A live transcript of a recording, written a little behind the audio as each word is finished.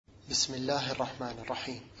بسم الله الرحمن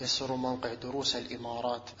الرحيم. يسر موقع دروس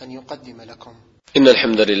الإمارات أن يقدم لكم إن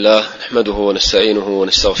الحمد لله نحمده ونستعينه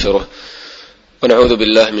ونستغفره ونعوذ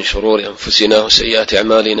بالله من شرور أنفسنا وسيئات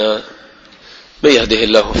أعمالنا، من يهده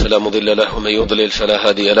الله فلا مضل له ومن يضلل فلا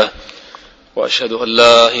هادي له، وأشهد أن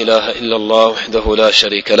لا إله إلا الله وحده لا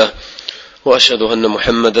شريك له، وأشهد أن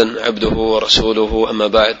محمدا عبده ورسوله. أما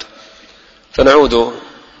بعد، فنعود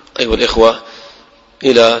أيها الإخوة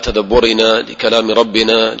إلى تدبرنا لكلام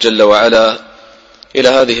ربنا جل وعلا، إلى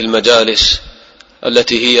هذه المجالس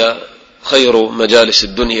التي هي خير مجالس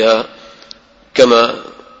الدنيا، كما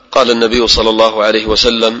قال النبي صلى الله عليه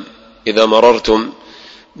وسلم: إذا مررتم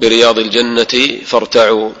برياض الجنة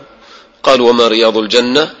فارتعوا. قال: وما رياض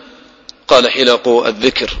الجنة؟ قال: حلق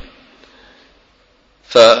الذكر.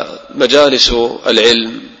 فمجالس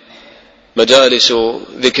العلم، مجالس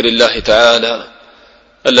ذكر الله تعالى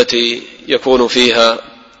التي يكون فيها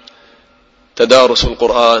تدارس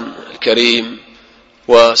القرآن الكريم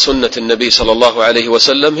وسنة النبي صلى الله عليه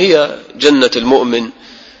وسلم، هي جنة المؤمن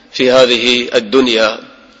في هذه الدنيا.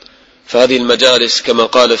 فهذه المجالس كما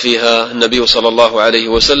قال فيها النبي صلى الله عليه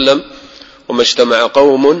وسلم: وما اجتمع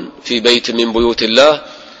قوم في بيت من بيوت الله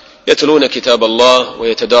يتلون كتاب الله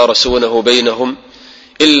ويتدارسونه بينهم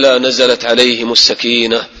إلا نزلت عليهم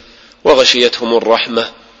السكينة وغشيتهم الرحمة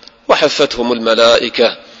وحفتهم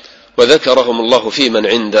الملائكة وذكرهم الله في من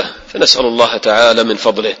عنده. فنسأل الله تعالى من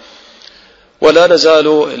فضله. ولا نزال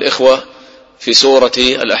الإخوة في سورة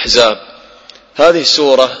الأحزاب، هذه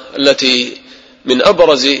السورة التي من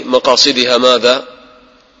أبرز مقاصدها ماذا؟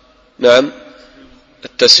 نعم،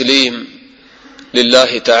 التسليم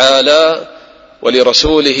لله تعالى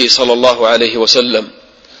ولرسوله صلى الله عليه وسلم،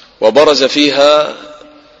 وبرز فيها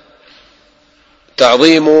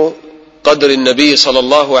تعظيم قدر النبي صلى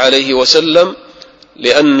الله عليه وسلم،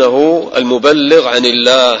 لأنه المبلغ عن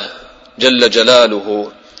الله جل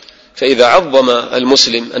جلاله. فإذا عظم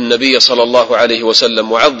المسلم النبي صلى الله عليه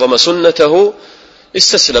وسلم وعظم سنته،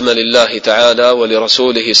 استسلم لله تعالى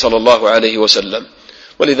ولرسوله صلى الله عليه وسلم.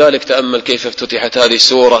 ولذلك تأمل كيف افتتحت هذه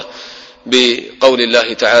السورة بقول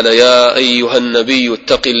الله تعالى: يا أيها النبي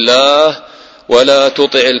اتق الله ولا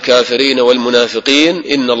تطع الكافرين والمنافقين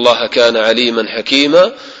إن الله كان عليما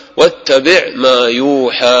حكيما واتبع ما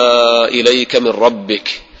يوحى إليك من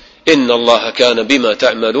ربك إن الله كان بما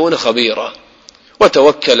تعملون خبيرا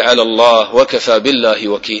وتوكل على الله وكفى بالله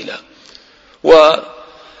وكيلا.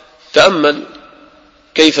 وتأمل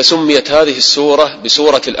كيف سميت هذه السورة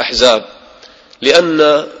بسورة الأحزاب،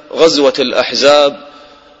 لأن غزوة الأحزاب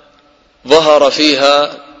ظهر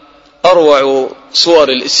فيها أروع صور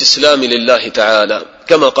الاستسلام لله تعالى،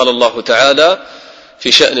 كما قال الله تعالى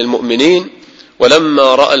في شأن المؤمنين: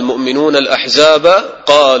 ولما رأى المؤمنون الأحزاب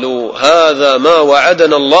قالوا هذا ما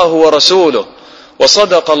وعدنا الله ورسوله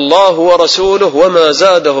وصدق الله ورسوله وما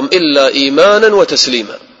زادهم إلا إيمانا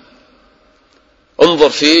وتسليما. انظر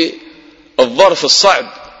في الظرف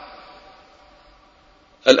الصعب،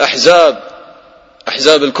 الأحزاب،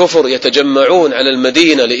 أحزاب الكفر يتجمعون على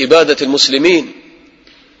المدينة لإبادة المسلمين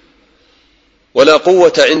ولا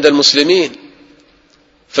قوة عند المسلمين،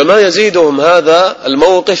 فما يزيدهم هذا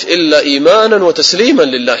الموقف إلا إيمانا وتسليما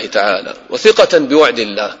لله تعالى وثقة بوعد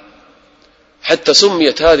الله، حتى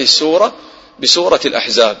سميت هذه السورة بسورة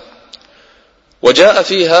الأحزاب. وجاء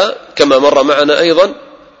فيها كما مر معنا أيضا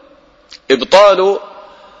إبطال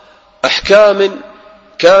أحكام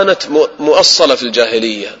كانت مؤصلة في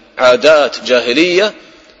الجاهلية، عادات جاهلية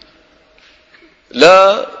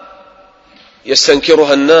لا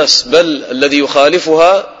يستنكرها الناس، بل الذي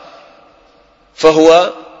يخالفها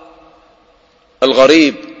فهو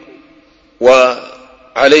الغريب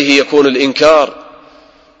وعليه يكون الإنكار.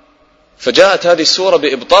 فجاءت هذه السورة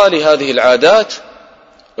بإبطال هذه العادات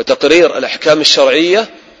وتقرير الأحكام الشرعية،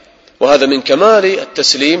 وهذا من كمال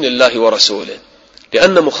التسليم لله ورسوله،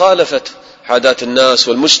 لأن مخالفة عادات الناس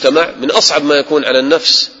والمجتمع من أصعب ما يكون على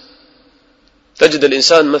النفس. تجد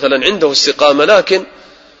الإنسان مثلا عنده استقامة، لكن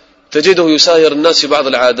تجده يساير الناس في بعض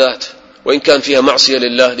العادات وإن كان فيها معصية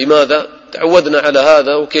لله. لماذا؟ تعودنا على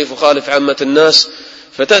هذا، وكيف خالف عامة الناس؟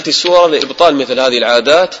 فتأتي السورة لإبطال مثل هذه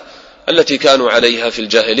العادات التي كانوا عليها في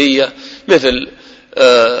الجاهلية، مثل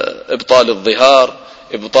إبطال الظهار،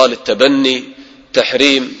 إبطال التبني،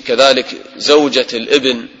 تحريم كذلك زوجة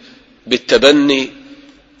الابن بالتبني،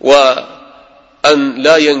 وأن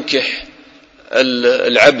لا ينكح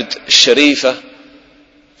العبد الشريفة.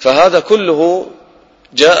 فهذا كله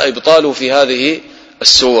جاء إبطاله في هذه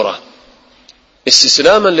السورة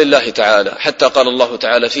استسلاما لله تعالى، حتى قال الله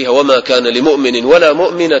تعالى فيها: وما كان لمؤمن ولا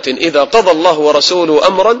مؤمنة إذا قضى الله ورسوله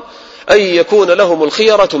أمرا أن يكون لهم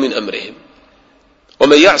الخيرة من أمرهم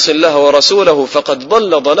ومن يعص الله ورسوله فقد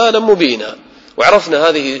ضل ضلالا مبينا. وعرفنا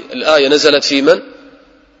هذه الآية نزلت في من؟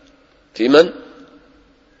 في من؟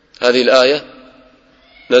 هذه الآية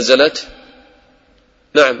نزلت،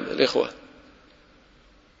 نعم الإخوة،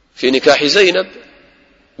 في نكاح زينب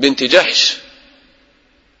بنت جحش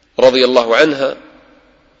رضي الله عنها،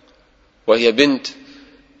 وهي بنت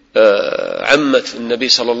عمة النبي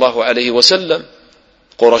صلى الله عليه وسلم،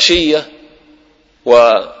 قرشية،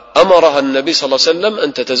 وأمرها النبي صلى الله عليه وسلم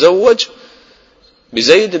أن تتزوج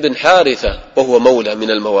بزيد بن حارثة وهو مولى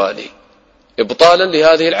من الموالي، إبطالا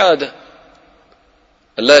لهذه العادة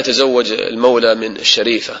أن لا يتزوج المولى من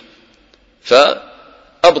الشريفة.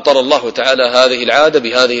 فأبطل الله تعالى هذه العادة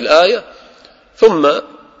بهذه الآية، ثم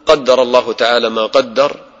قدر الله تعالى ما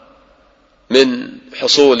قدر من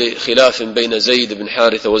حصول خلاف بين زيد بن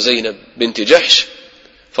حارثة وزينب بنت جحش،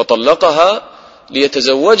 فطلقها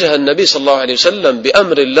ليتزوجها النبي صلى الله عليه وسلم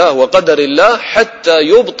بأمر الله وقدر الله، حتى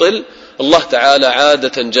يبطل الله تعالى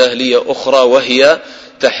عادة جاهلية أخرى، وهي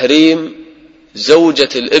تحريم زوجة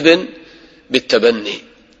الابن بالتبني.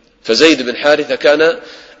 فزيد بن حارثة كان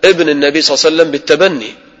ابن النبي صلى الله عليه وسلم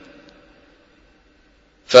بالتبني،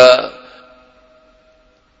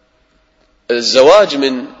 فالزواج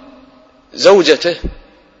من زوجته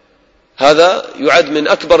هذا يعد من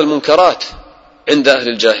أكبر المنكرات عند أهل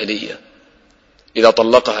الجاهلية إذا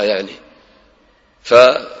طلقها يعني.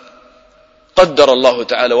 فقدر الله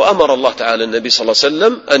تعالى وأمر الله تعالى النبي صلى الله عليه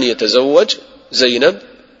وسلم أن يتزوج زينب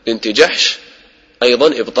بنت جحش أيضا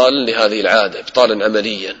إبطالا لهذه العادة، إبطالا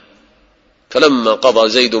عمليا. فلما قضى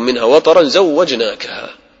زيد منها وطرا زوجناكها.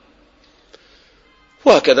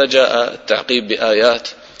 وهكذا جاء التعقيب بآيات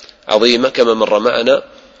عظيمة كما مر معنا،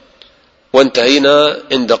 وانتهينا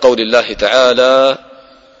عند قول الله تعالى: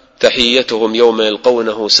 تحيتهم يوم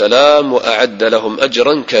يلقونه سلام وأعد لهم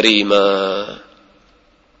أجرا كريما.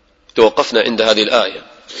 توقفنا عند هذه الآية.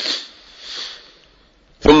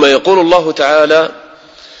 ثم يقول الله تعالى: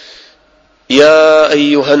 يا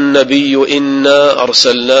أيها النبي إنا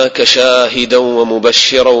أرسلناك شاهدا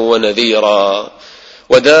ومبشرا ونذيرا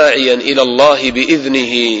وداعيا إلى الله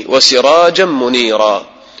بإذنه وسراجا منيرا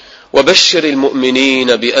وبشر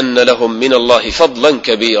المؤمنين بأن لهم من الله فضلا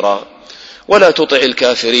كبيرا ولا تطع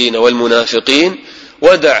الكافرين والمنافقين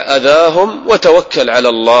ودع أذاهم وتوكل على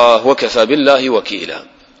الله وكفى بالله وكيلا.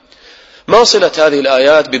 ما صلة هذه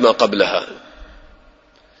الآيات بما قبلها؟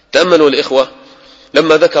 تأملوا الإخوة،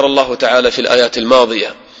 لما ذكر الله تعالى في الآيات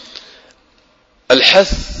الماضية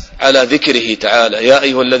الحث على ذكره تعالى: يا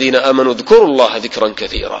أيها الذين آمنوا اذكروا الله ذكرا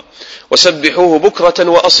كثيرا وسبحوه بكرة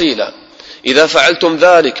وأصيلا إذا فعلتم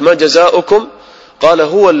ذلك ما جزاؤكم؟ قال: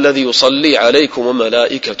 هو الذي يصلي عليكم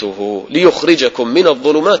وملائكته ليخرجكم من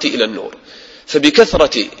الظلمات إلى النور.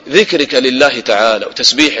 فبكثرة ذكرك لله تعالى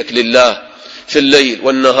وتسبيحك لله في الليل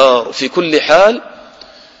والنهار وفي كل حال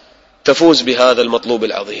تفوز بهذا المطلوب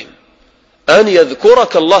العظيم، أن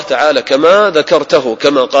يذكرك الله تعالى كما ذكرته،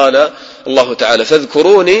 كما قال الله تعالى: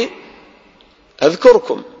 فاذكروني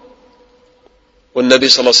أذكركم. والنبي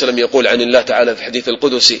صلى الله عليه وسلم يقول عن الله تعالى في الحديث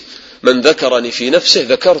القدسي: من ذكرني في نفسه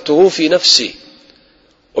ذكرته في نفسي،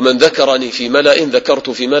 ومن ذكرني في ملأ ذكرت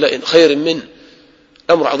في ملأ خير منه.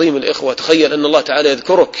 أمر عظيم الإخوة. تخيل أن الله تعالى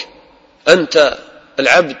يذكرك، أنت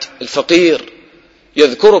العبد الفقير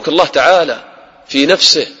يذكرك الله تعالى في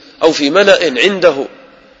نفسه أو في ملأ عنده،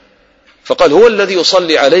 فقال: هو الذي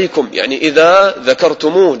يصلي عليكم، يعني إذا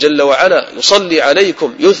ذكرتموه جل وعلا يصلي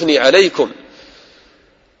عليكم، يثني عليكم.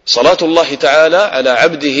 صلاة الله تعالى على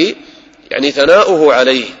عبده يعني ثناؤه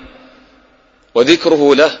عليه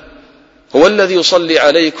وذكره له. هو الذي يصلي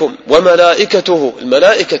عليكم وملائكته،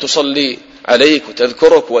 الملائكة تصلي عليك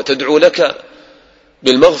وتذكرك وتدعو لك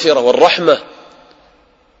بالمغفرة والرحمة.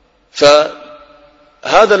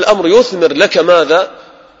 فهذا الأمر يثمر لك ماذا؟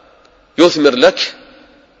 يثمر لك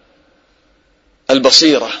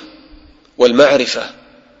البصيرة والمعرفة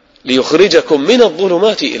ليخرجكم من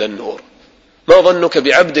الظلمات إلى النور. ما ظنك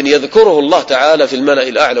بعبد يذكره الله تعالى في الملأ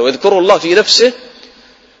الأعلى ويذكره الله في نفسه،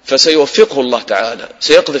 فسيوفقه الله تعالى،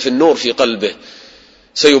 سيقذف النور في قلبه،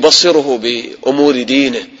 سيبصره بأمور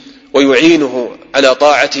دينه ويعينه على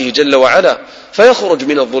طاعته جل وعلا، فيخرج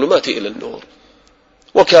من الظلمات إلى النور.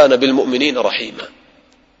 وكان بالمؤمنين رحيما.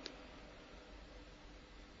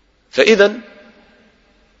 فإذا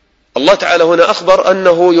الله تعالى هنا أخبر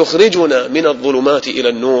أنه يخرجنا من الظلمات إلى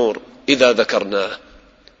النور إذا ذكرناه.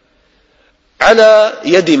 على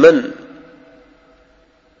يد من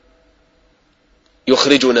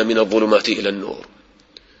يخرجنا من الظلمات إلى النور؟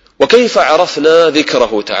 وكيف عرفنا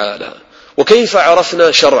ذكره تعالى؟ وكيف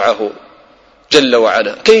عرفنا شرعه جل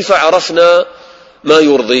وعلا؟ كيف عرفنا ما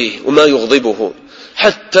يرضيه وما يغضبه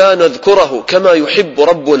حتى نذكره كما يحب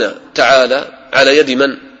ربنا تعالى؟ على يد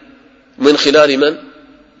من؟ من خلال من؟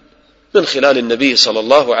 من خلال النبي صلى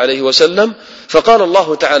الله عليه وسلم. فقال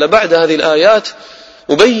الله تعالى بعد هذه الآيات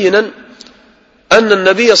مبينا أن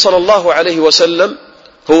النبي صلى الله عليه وسلم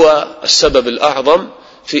هو السبب الأعظم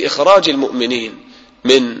في إخراج المؤمنين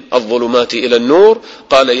من الظلمات إلى النور.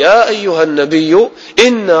 قال يا أيها النبي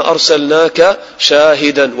إنا أرسلناك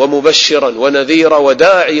شاهدا ومبشرا ونذيرا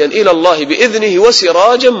وداعيا إلى الله بإذنه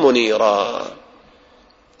وسراجا منيرا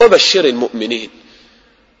وبشر المؤمنين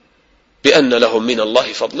بأن لهم من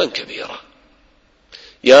الله فضلا كبيرا.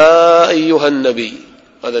 يا أيها النبي،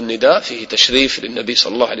 هذا النداء فيه تشريف للنبي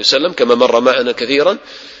صلى الله عليه وسلم كما مر معنا كثيرا.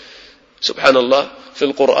 سبحان الله، في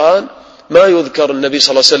القرآن ما يذكر النبي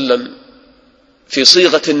صلى الله عليه وسلم في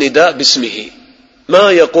صيغة النداء باسمه،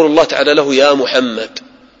 ما يقول الله تعالى له يا محمد.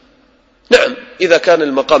 نعم إذا كان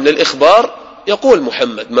المقام للإخبار يقول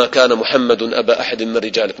محمد، ما كان محمد أبا أحد من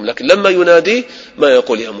رجالكم، لكن لما يناديه ما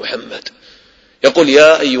يقول يا محمد، يقول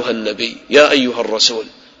يا أيها النبي، يا أيها الرسول،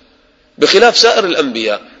 بخلاف سائر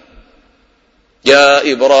الأنبياء.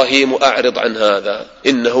 يا إبراهيم أعرض عن هذا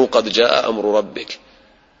إنه قد جاء أمر ربك،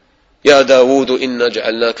 يا داود إنا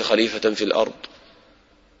جعلناك خليفة في الأرض.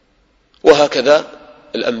 وهكذا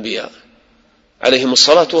الأنبياء عليهم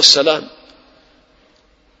الصلاة والسلام.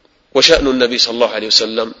 وشأن النبي صلى الله عليه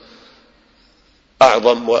وسلم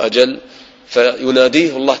أعظم وأجل،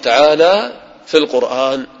 فيناديه الله تعالى في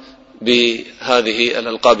القرآن بهذه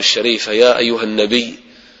الألقاب الشريفة يا أيها النبي.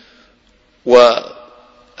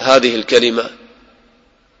 وهذه الكلمة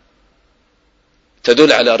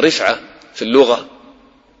تدل على الرفعة في اللغة،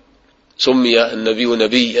 سمي النبي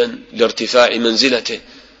نبيا لارتفاع منزلته.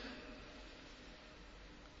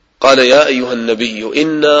 قال يا أيها النبي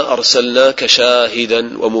إنا أرسلناك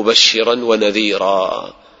شاهدا ومبشرا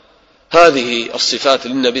ونذيرا. هذه الصفات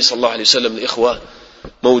للنبي صلى الله عليه وسلم الإخوة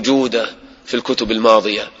موجودة في الكتب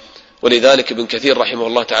الماضية، ولذلك ابن كثير رحمه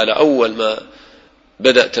الله تعالى أول ما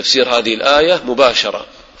بدأ تفسير هذه الآية مباشرة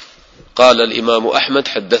قال الإمام أحمد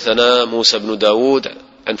حدثنا موسى بن داود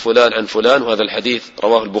عن فلان عن فلان، وهذا الحديث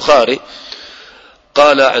رواه البخاري.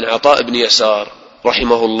 قال عن عطاء بن يسار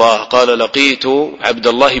رحمه الله قال لقيت عبد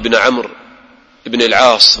الله بن عمرو بن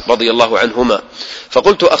العاص رضي الله عنهما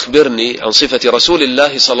فقلت أخبرني عن صفة رسول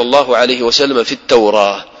الله صلى الله عليه وسلم في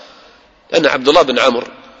التوراة. لأن عبد الله بن عمرو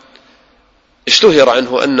اشتهر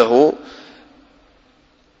عنه أنه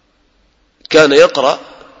كان يقرأ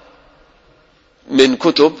من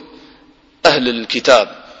كتب أهل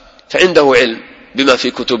الكتاب فعنده علم بما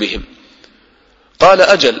في كتبهم. قال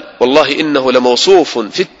أجل والله إنه لموصوف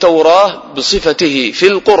في التوراة بصفته في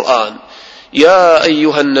القرآن يا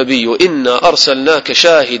أيها النبي إنا أرسلناك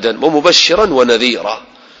شاهدا ومبشرا ونذيرا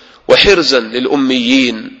وحرزا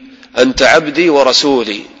للأميين أنت عبدي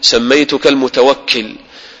ورسولي سميتك المتوكل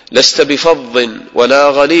لست بفظ ولا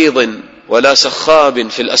غليظ ولا سخاب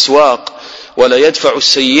في الأسواق ولا يدفع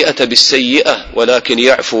السيئة بالسيئة ولكن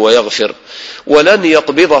يعفو ويغفر ولن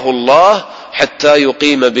يقبضه الله حتى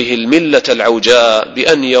يقيم به الملة العوجاء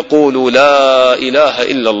بأن يقولوا لا إله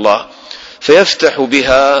إلا الله فيفتح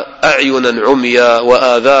بها أعينا عميا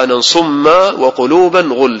وآذانا صما وقلوبا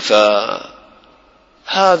غلفا.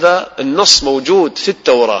 هذا النص موجود في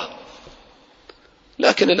التوراة،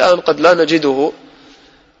 لكن الآن قد لا نجده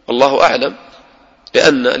الله أعلم،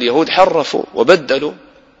 لأن اليهود حرفوا وبدلوا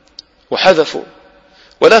وحذفوا.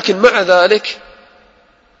 ولكن مع ذلك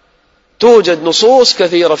توجد نصوص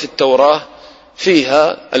كثيرة في التوراة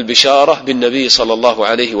فيها البشارة بالنبي صلى الله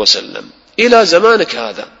عليه وسلم إلى زمانك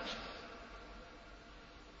هذا،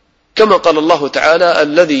 كما قال الله تعالى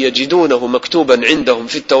الذي يجدونه مكتوبا عندهم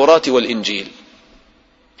في التوراة والإنجيل.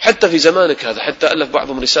 حتى في زمانك هذا، حتى ألف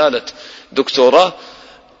بعضهم رسالة دكتوراه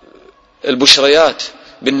البشريات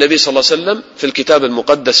بالنبي صلى الله عليه وسلم في الكتاب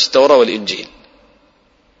المقدس التوراة والإنجيل،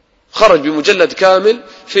 خرج بمجلد كامل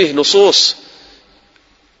فيه نصوص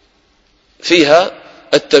فيها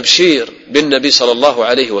التبشير بالنبي صلى الله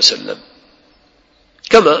عليه وسلم،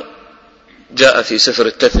 كما جاء في سفر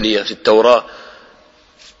التثنية في التوراة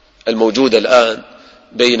الموجودة الآن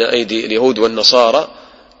بين أيدي اليهود والنصارى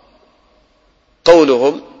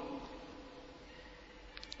قولهم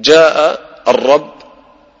جاء الرب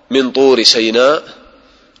من طور سيناء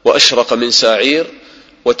وأشرق من ساعير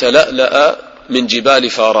وتلألأ من جبال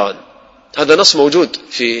فاران. هذا نص موجود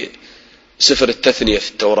في سفر التثنية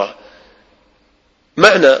في التوراة.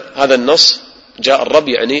 معنى هذا النص جاء الرب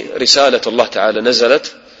يعني رسالة الله تعالى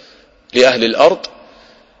نزلت لأهل الأرض.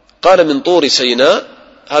 قال من طور سيناء،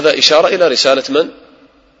 هذا إشارة إلى رسالة من؟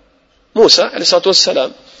 موسى عليه الصلاة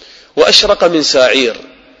والسلام. وأشرق من ساعير،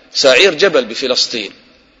 ساعير جبل بفلسطين،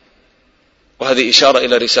 وهذه إشارة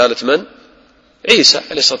إلى رسالة من؟ عيسى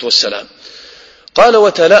عليه الصلاة والسلام. قال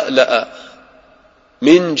وتلألأ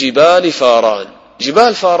من جبال فاران،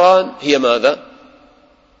 جبال فاران هي ماذا؟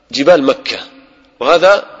 جبال مكة،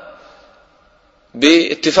 وهذا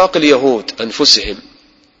باتفاق اليهود أنفسهم،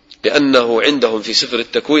 لأنه عندهم في سفر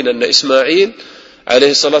التكوين أن إسماعيل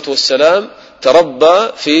عليه الصلاة والسلام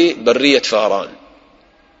تربى في برية فاران،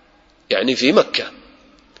 يعني في مكة.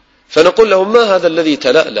 فنقول لهم: ما هذا الذي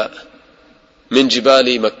تلألأ من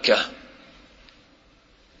جبال مكة؟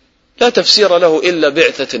 لا تفسير له إلا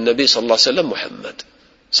بعثة النبي صلى الله عليه وسلم محمد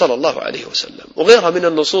صلى الله عليه وسلم، وغيرها من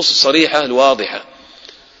النصوص الصريحة الواضحة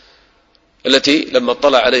التي لما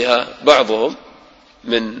اطلع عليها بعضهم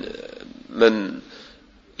من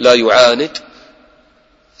لا يعاند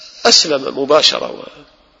أسلم مباشرة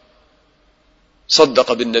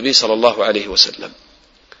وصدق بالنبي صلى الله عليه وسلم.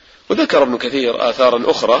 وذكر ابن كثير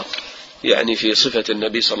آثارا أخرى يعني في صفة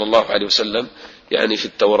النبي صلى الله عليه وسلم، يعني في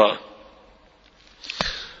التوراة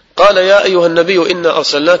قال: يا أيها النبي إنا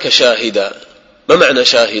أرسلناك شاهدا. ما معنى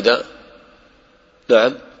شاهدا؟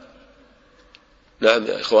 نعم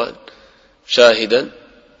يا إخوان، شاهدا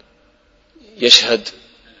يشهد،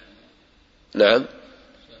 نعم،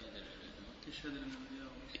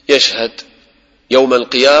 يشهد يوم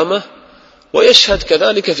القيامة ويشهد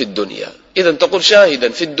كذلك في الدنيا. إذن تقول شاهدا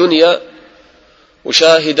في الدنيا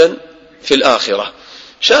وشاهدا في الآخرة.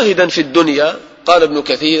 شاهدا في الدنيا قال ابن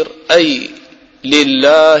كثير: أي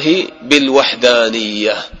لله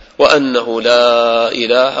بالوحدانية وأنه لا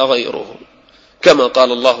إله غيره، كما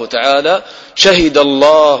قال الله تعالى: شهد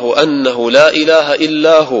الله أنه لا إله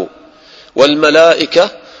إلا هو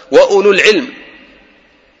والملائكة وأولو العلم.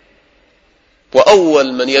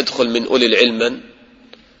 وأول من يدخل من أولي العلم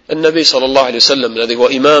النبي صلى الله عليه وسلم الذي هو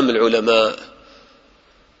إمام العلماء.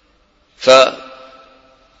 فيقول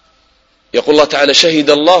الله تعالى: شهد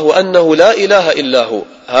الله أنه لا إله إلا هو،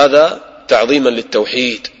 هذا تعظيما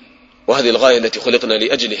للتوحيد، وهذه الغاية التي خلقنا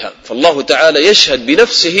لأجلها. فالله تعالى يشهد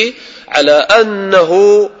بنفسه على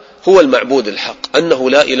أنه هو المعبود الحق، أنه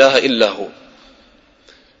لا إله إلا هو،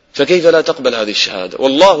 فكيف لا تقبل هذه الشهادة؟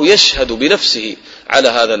 والله يشهد بنفسه على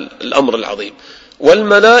هذا الأمر العظيم.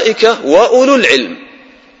 والملائكة وأولو العلم،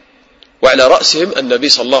 وعلى رأسهم النبي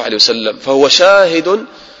صلى الله عليه وسلم، فهو شاهد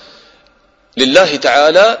لله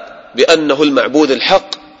تعالى بأنه المعبود الحق،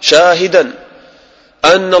 شاهدا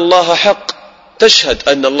أن الله حق، تشهد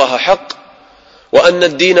أن الله حق، وأن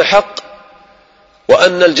الدين حق،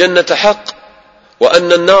 وأن الجنة حق،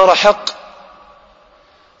 وأن النار حق.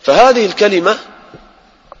 فهذه الكلمة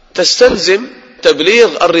تستلزم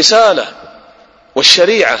تبليغ الرسالة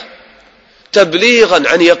والشريعة تبليغا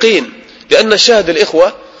عن يقين، لأن الشاهد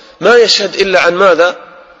الإخوة ما يشهد إلا عن ماذا؟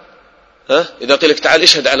 إذا قيل لك تعال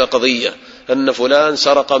اشهد على قضية أن فلان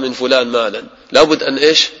سرق من فلان مالا، لابد أن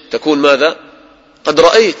إيش تكون ماذا؟ قد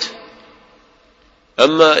رأيت.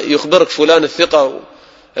 أما يخبرك فلان الثقة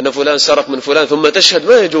أن فلان سرق من فلان ثم تشهد،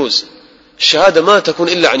 ما يجوز. الشهادة ما تكون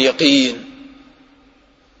إلا عن يقين.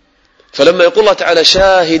 فلما يقول الله تعالى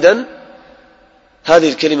شاهدا، هذه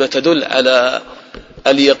الكلمة تدل على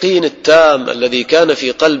اليقين التام الذي كان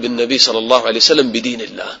في قلب النبي صلى الله عليه وسلم بدين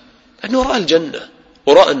الله، أنه رأى الجنة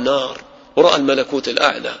ورأى النار ورأى الملكوت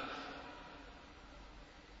الأعلى،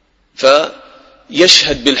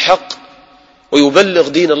 فيشهد بالحق ويبلغ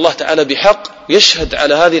دين الله تعالى بحق، يشهد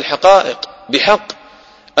على هذه الحقائق بحق،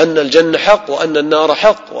 أن الجنة حق، وأن النار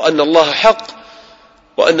حق، وأن الله حق،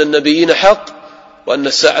 وأن النبيين حق، وأن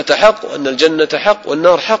الساعة حق، وأن الجنة حق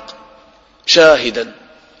والنار حق. شاهدا،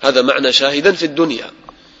 هذا معنى شاهدا في الدنيا.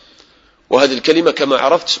 وهذه الكلمة كما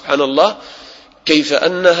عرفت سبحان الله كيف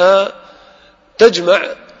أنها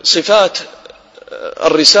تجمع صفات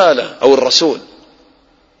الرسالة أو الرسول،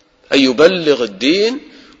 أن يبلغ الدين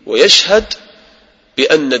ويشهد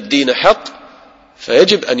بأن الدين حق،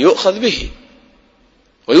 فيجب أن يؤخذ به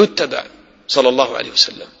ويتبع صلى الله عليه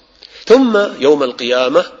وسلم. ثم يوم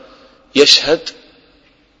القيامة يشهد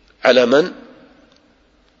على من؟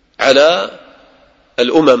 على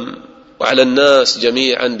الأمم وعلى الناس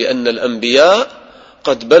جميعا بأن الأنبياء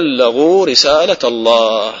قد بلغوا رسالة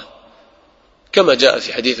الله، كما جاء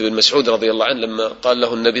في حديث ابن مسعود رضي الله عنه لما قال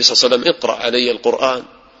له النبي صلى الله عليه وسلم اقرأ علي القرآن،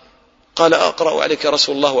 قال أقرأ عليك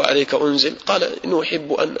رسول الله وعليك أنزل؟ قال إنه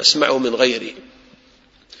أحب أن أسمعه من غيري.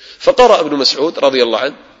 فقرأ ابن مسعود رضي الله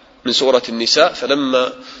عنه من سورة النساء،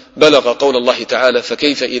 فلما بلغ قول الله تعالى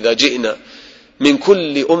فكيف إذا جئنا من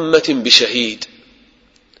كل أمة بشهيد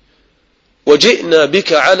وجئنا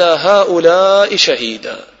بك على هؤلاء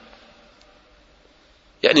شهيدا،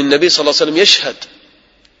 يعني النبي صلى الله عليه وسلم يشهد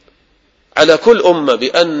على كل أمة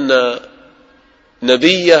بأن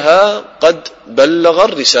نبيها قد بلغ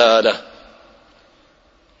الرسالة.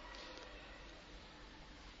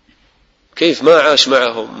 كيف ما عاش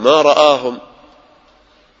معهم، ما رآهم،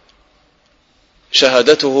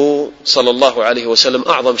 شهادته صلى الله عليه وسلم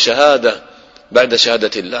أعظم شهادة بعد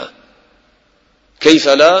شهادة الله، كيف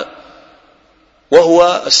لا،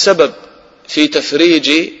 وهو السبب في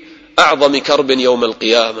تفريج أعظم كرب يوم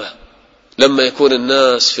القيامة، لما يكون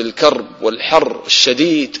الناس في الكرب والحر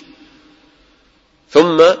الشديد،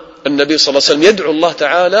 ثم النبي صلى الله عليه وسلم يدعو الله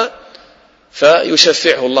تعالى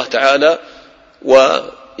فيشفعه الله تعالى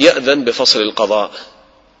ويأذن بفصل القضاء،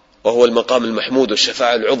 وهو المقام المحمود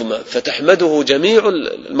والشفاعة العظمى، فتحمده جميع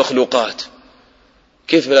المخلوقات.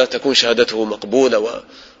 كيف لا تكون شهادته مقبولة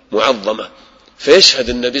ومعظمة؟ فيشهد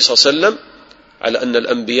النبي صلى الله عليه وسلم على أن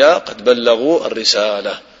الأنبياء قد بلغوا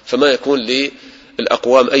الرسالة، فما يكون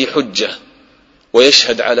للأقوام أي حجة،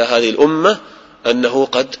 ويشهد على هذه الأمة أنه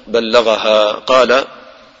قد بلغها. قال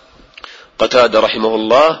قتادة رحمه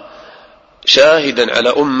الله: شاهدا على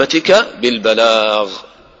أمتك بالبلاغ،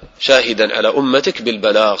 شاهدا على أمتك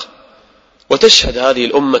بالبلاغ. وتشهد هذه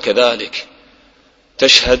الأمة كذلك،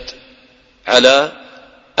 تشهد على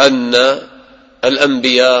أن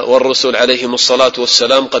الأنبياء والرسل عليهم الصلاة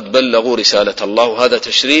والسلام قد بلغوا رسالة الله، وهذا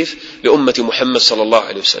تشريف لأمة محمد صلى الله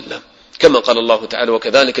عليه وسلم، كما قال الله تعالى: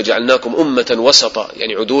 وكذلك جعلناكم أمة وسطا،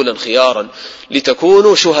 يعني عدولا خيارا،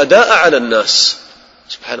 لتكونوا شهداء على الناس.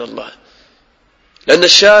 سبحان الله، لأن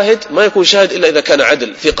الشاهد ما يكون شاهد إلا إذا كان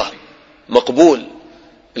عدل ثقة مقبول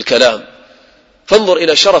الكلام. فانظر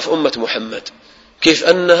إلى شرف أمة محمد، كيف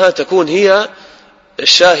أنها تكون هي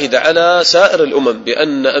الشاهد على سائر الأمم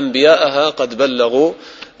بأن أنبياءها قد بلغوا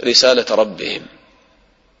رسالة ربهم،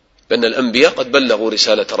 بأن الأنبياء قد بلغوا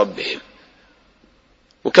رسالة ربهم.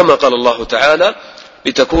 وكما قال الله تعالى: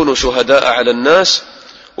 لتكونوا شهداء على الناس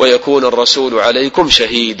ويكون الرسول عليكم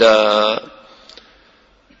شهيدا.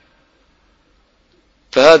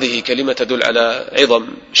 فهذه كلمة تدل على عظم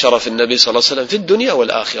شرف النبي صلى الله عليه وسلم في الدنيا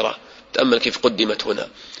والآخرة. تأمل كيف قدمت هنا: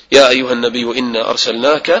 يا أيها النبي إنا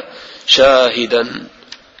أرسلناك شاهدا.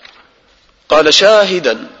 قال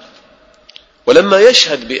شاهدا، ولما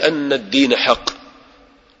يشهد بأن الدين حق،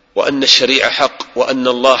 وأن الشريعة حق، وأن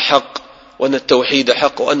الله حق، وأن التوحيد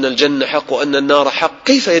حق، وأن الجنة حق، وأن النار حق،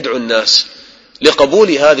 كيف يدعو الناس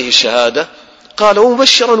لقبول هذه الشهادة؟ قال: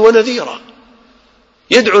 ومبشرا ونذيرا.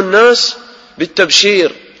 يدعو الناس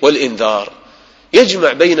بالتبشير والإنذار،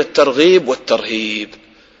 يجمع بين الترغيب والترهيب،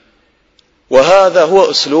 وهذا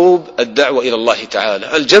هو أسلوب الدعوة إلى الله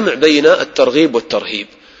تعالى، الجمع بين الترغيب والترهيب.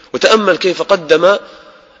 وتأمل كيف قدم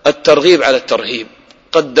الترغيب على الترهيب،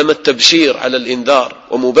 قدم التبشير على الإنذار،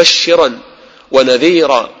 ومبشرا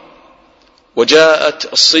ونذيرا.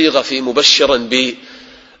 وجاءت الصيغة في مبشرا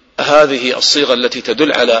بهذه الصيغة التي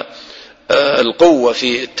تدل على القوة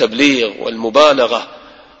في التبليغ والمبالغة.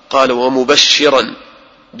 قال: ومبشرا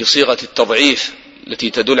بصيغة التضعيف التي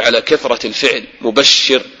تدل على كثرة الفعل،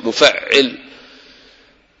 مبشر مفعل،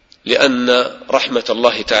 لأن رحمة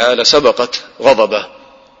الله تعالى سبقت غضبه.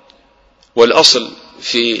 والأصل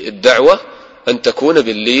في الدعوة أن تكون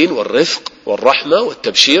باللين والرفق والرحمة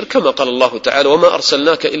والتبشير، كما قال الله تعالى: وما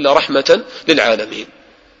أرسلناك إلا رحمة للعالمين.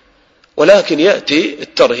 ولكن يأتي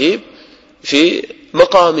الترهيب في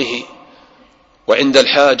مقامه وعند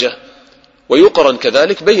الحاجة، ويقرن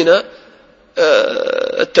كذلك بين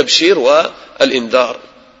التبشير والإنذار.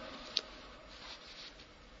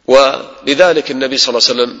 ولذلك النبي صلى الله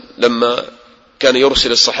عليه وسلم لما كان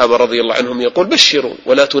يرسل الصحابة رضي الله عنهم يقول: بشروا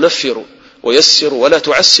ولا تنفروا، ويسروا ولا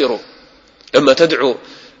تعسروا. لما تدعو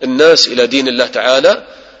الناس إلى دين الله تعالى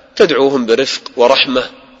تدعوهم برفق ورحمة،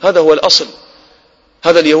 هذا هو الأصل.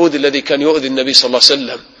 هذا اليهودي الذي كان يؤذي النبي صلى الله عليه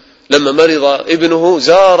وسلم لما مرض ابنه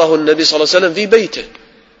زاره النبي صلى الله عليه وسلم في بيته.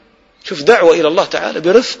 شوف دعوة إلى الله تعالى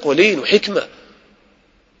برفق ولين وحكمة،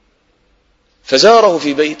 فزاره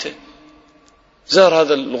في بيته، زار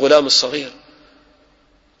هذا الغلام الصغير،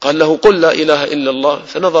 قال له: قل لا إله إلا الله.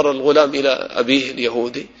 فنظر الغلام إلى أبيه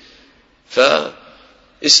اليهودي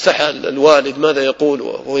فاستحى الوالد ماذا يقول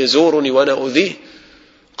وهو يزورني وأنا أؤذيه.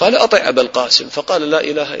 قال: أطع أبا القاسم. فقال: لا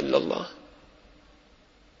إله إلا الله.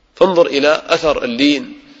 فانظر إلى أثر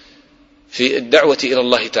اللين في الدعوة إلى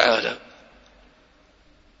الله تعالى.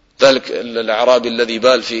 ذلك الأعرابي الذي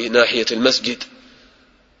بال في ناحية المسجد،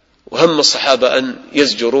 وهم الصحابة أن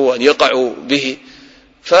يزجروا وأن يقعوا به،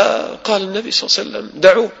 فقال النبي صلى الله عليه وسلم: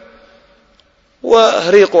 دعوه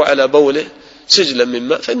وأهريقوا على بوله سجلا من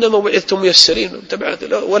ماء، فإنما بعثتم ميسرين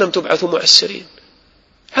ولم تبعثوا معسرين.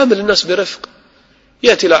 عامل الناس برفق.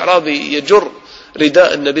 يأتي الأعرابي يجر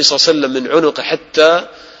رداء النبي صلى الله عليه وسلم من عنقه حتى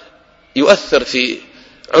يؤثر في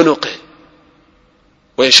عنقه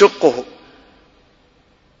ويشقه،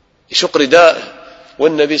 يشق رداءه،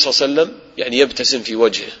 والنبي صلى الله عليه وسلم يعني يبتسم في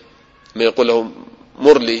وجهه، ما يقول له: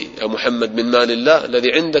 مر لي يا محمد من مال الله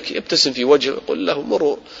الذي عندك، يبتسم في وجهه،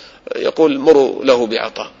 يقول مروا له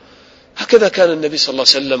بعطاء. هكذا كان النبي صلى الله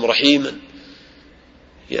عليه وسلم رحيما،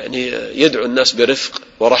 يعني يدعو الناس برفق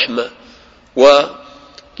ورحمة،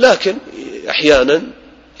 ولكن أحيانا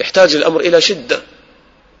يحتاج الأمر إلى شدة.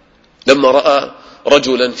 لما رأى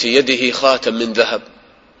رجلا في يده خاتم من ذهب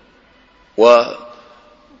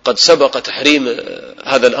وقد سبق تحريم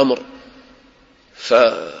هذا الأمر،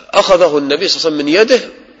 فأخذه النبي صلى الله عليه وسلم من يده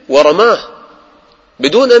ورماه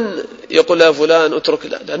بدون أن يقول يا فلان اترك،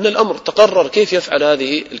 لا، لأن الأمر تقرر كيف يفعل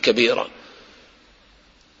هذه الكبيرة.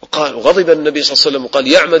 وغضب النبي صلى الله عليه وسلم وقال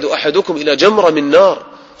يعمد أحدكم إلى جمرة من نار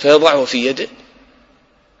فيضعه في يده.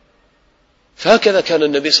 فهكذا كان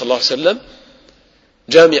النبي صلى الله عليه وسلم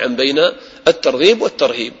جامعا بين الترغيب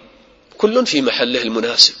والترهيب، كل في محله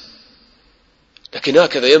المناسب. لكن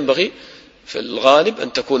هكذا ينبغي في الغالب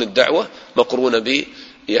أن تكون الدعوة مقرونة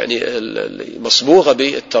يعني مصبوغة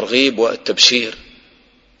بالترغيب والتبشير،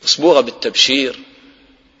 مصبوغة بالتبشير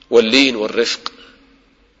واللين والرفق،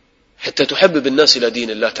 حتى تحبب الناس إلى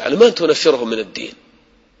دين الله تعالى، ما تنفرهم من الدين.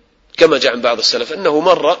 كما جاء عن بعض السلف أنه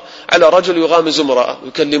مر على رجل يغامز امرأة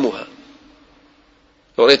ويكلمها،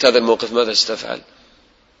 لو رأيت هذا الموقف ماذا ستفعل؟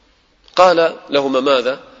 قال لهما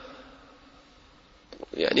ماذا؟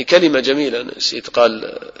 يعني كلمة جميلة نسيت،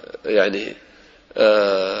 قال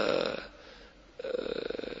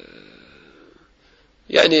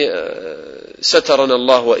يعني سترنا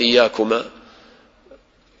الله وإياكما،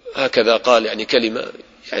 هكذا قال، يعني كلمة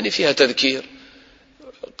يعني فيها تذكير.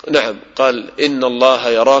 نعم، قال إن الله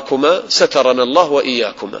يراكما سترنا الله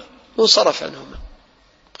وإياكما، وانصرف عنهما.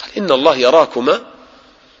 قال إن الله يراكما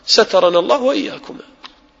سترنا الله وإياكما.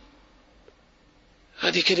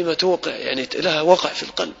 هذه كلمة توقع، يعني لها وقع في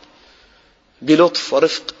القلب بلطف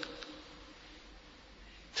ورفق.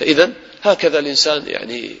 فإذا هكذا الإنسان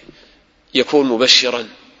يعني يكون مبشرا.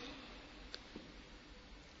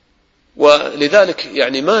 ولذلك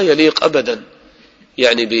يعني ما يليق أبدا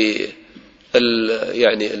يعني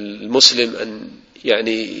يعني المسلم أن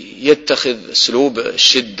يعني يتخذ أسلوب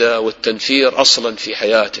الشدة والتنفير أصلا في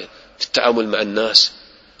حياته، في التعامل مع الناس،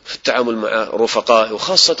 في التعامل مع رفقائه،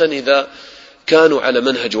 وخاصة إذا كانوا على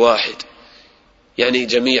منهج واحد، يعني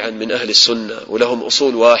جميعا من أهل السنة ولهم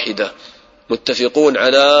أصول واحدة، متفقون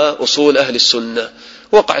على أصول أهل السنة،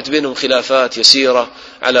 وقعت بينهم خلافات يسيرة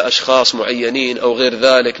على أشخاص معينين أو غير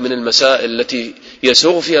ذلك من المسائل التي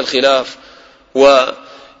يسوغ فيها الخلاف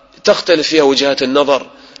وتختلف فيها وجهات النظر.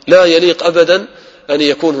 لا يليق أبدا أن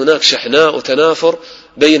يكون هناك شحناء وتنافر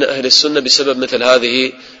بين أهل السنة بسبب مثل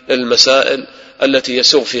هذه المسائل التي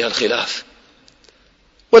يسوغ فيها الخلاف،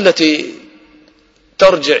 والتي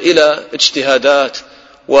ترجع إلى اجتهادات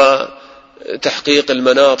وتحقيق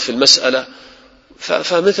المناط في المسألة.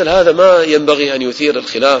 فمثل هذا ما ينبغي أن يثير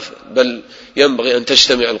الخلاف، بل ينبغي أن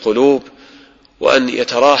تجتمع القلوب وأن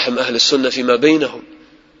يتراحم أهل السنة فيما بينهم،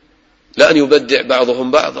 لا أن يبدع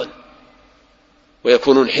بعضهم بعضا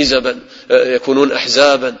ويكونون حزبا، يكونون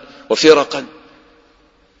أحزابا وفرقا.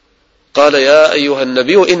 قال يا أيها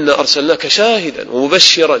النبي إنا أرسلناك شاهدا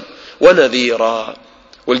ومبشرا ونذيرا.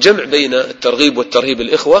 والجمع بين الترغيب والترهيب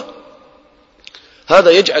الإخوة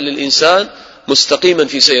هذا يجعل الإنسان مستقيما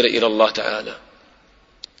في سيره إلى الله تعالى.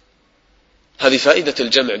 هذه فائدة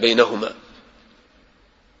الجمع بينهما.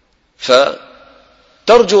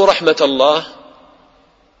 فترجو رحمة الله،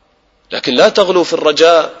 لكن لا تغلو في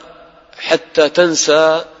الرجاء حتى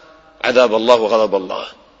تنسى عذاب الله وغضب الله.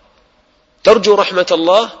 ترجو رحمة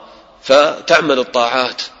الله فتعمل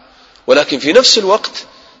الطاعات، ولكن في نفس الوقت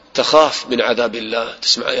تخاف من عذاب الله،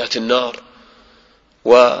 تسمع آيات النار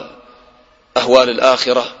وأهوال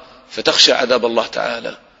الآخرة فتخشى عذاب الله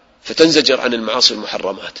تعالى، فتنزجر عن المعاصي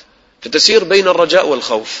المحرمات، فتسير بين الرجاء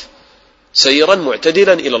والخوف سيرا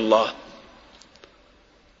معتدلا إلى الله.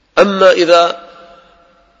 أما إذا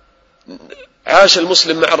عاش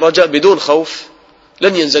المسلم مع الرجاء بدون خوف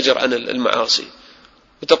لن ينزجر عن المعاصي،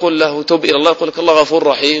 وتقول له توب إلى الله، يقول لك الله غفور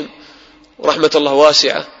رحيم ورحمة الله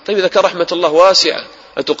واسعة. طيب إذا كان رحمة الله واسعة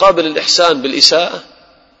أتقابل الإحسان بالإساءة؟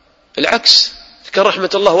 العكس، إذا كان رحمة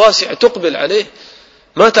الله واسعة تقبل عليه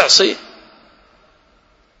ما تعصيه.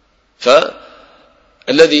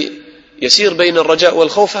 فالذي يسير بين الرجاء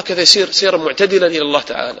والخوف هكذا يسير سيرا معتدلا إلى الله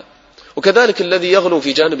تعالى. وكذلك الذي يغلو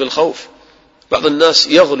في جانب الخوف، بعض الناس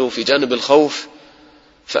يغلو في جانب الخوف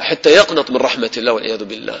فحتى يقنط من رحمة الله والعياذ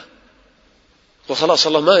بالله، وخلاص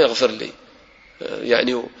الله ما يغفر لي،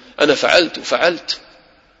 يعني أنا فعلت،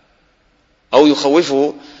 أو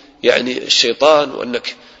يخوفه يعني الشيطان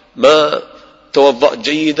وأنك ما توضأت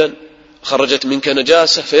جيدا خرجت منك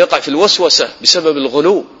نجاسة، فيقع في الوسوسة بسبب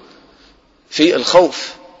الغلو في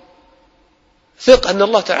الخوف. ثق أن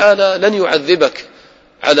الله تعالى لن يعذبك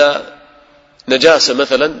على نجاسة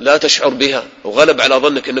مثلا لا تشعر بها، وغلب على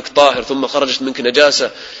ظنك أنك طاهر ثم خرجت منك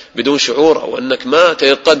نجاسة بدون شعور، أو أنك ما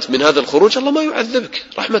تيقنت من هذا الخروج، الله ما يعذبك،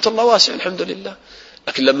 رحمة الله واسعة الحمد لله.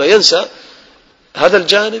 لكن لما ينسى هذا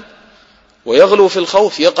الجانب ويغلو في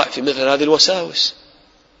الخوف يقع في مثل هذه الوساوس.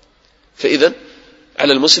 فإذا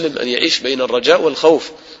على المسلم أن يعيش بين الرجاء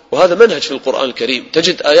والخوف، وهذا منهج في القرآن الكريم.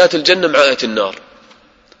 تجد آيات الجنة مع آيات النار،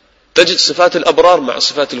 تجد صفات الأبرار مع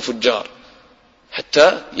صفات الفجار،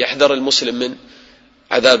 حتى يحذر المسلم من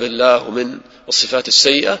عذاب الله ومن الصفات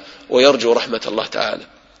السيئة ويرجو رحمة الله تعالى.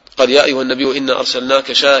 قال يا أيها النبي إنا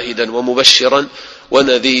أرسلناك شاهدا ومبشرا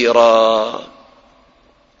ونذيرا.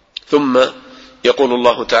 ثم يقول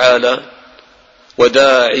الله تعالى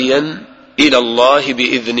وداعيا إلى الله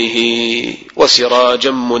بإذنه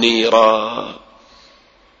وسراجا منيرا.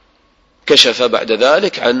 كشف بعد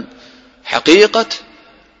ذلك عن حقيقة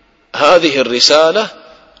هذه الرسالة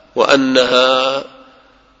وأنها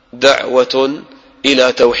دعوة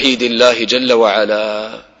إلى توحيد الله جل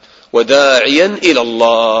وعلا، وداعيا إلى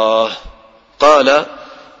الله. قال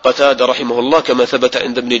قتادة رحمه الله كما ثبت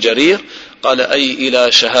عند ابن جرير قال أي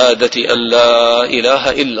إلى شهادة أن لا إله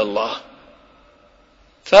إلا الله.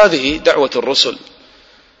 فهذه دعوة الرسل،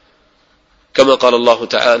 كما قال الله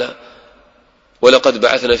تعالى ولقد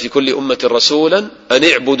بعثنا في كل أمة رسولا أن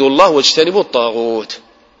اعبدوا الله واجتنبوا الطاغوت.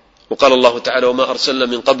 وقال الله تعالى وما أرسلنا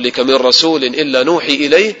من قبلك من رسول إلا نوحي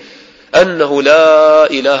إليه أنه لا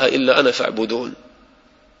إله إلا أنا فاعبدون.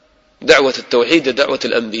 دعوة التوحيد دعوة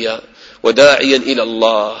الأنبياء، وداعيا إلى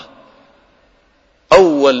الله.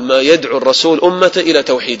 أول ما يدعو الرسول أمته إلى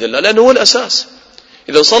توحيد الله، لأنه هو الأساس.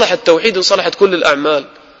 إذا صلح التوحيد صلحت كل الأعمال،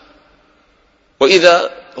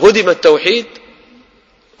 وإذا هدم التوحيد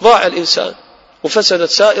ضاع الإنسان وفسدت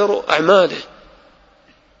سائر أعماله.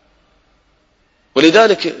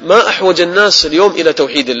 ولذلك ما أحوج الناس اليوم إلى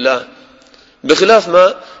توحيد الله، بخلاف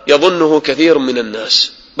ما يظنه كثير من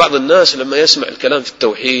الناس. بعض الناس لما يسمع الكلام في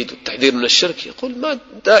التوحيد والتحذير من الشرك يقول ما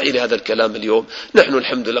داعي لهذا الكلام اليوم، نحن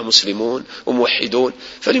الحمد لله مسلمون وموحدون،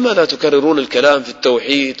 فلماذا تكررون الكلام في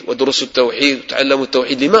التوحيد ودرسوا التوحيد وتعلموا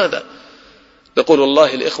التوحيد؟ لماذا؟ نقول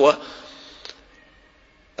والله الإخوة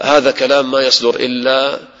هذا كلام ما يصدر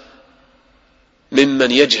إلا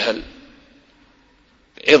ممن يجهل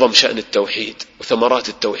عظم شأن التوحيد وثمرات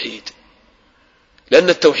التوحيد. لأن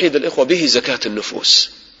التوحيد الإخوة به زكاة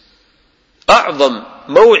النفوس. أعظم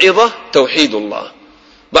موعظة توحيد الله.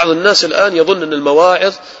 بعض الناس الآن يظن أن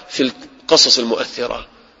المواعظ في القصص المؤثرة،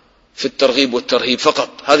 في الترغيب والترهيب فقط،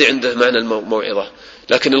 هذه عنده معنى الموعظة.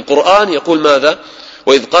 لكن القرآن يقول ماذا؟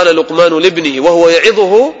 وإذ قال لقمان لابنه وهو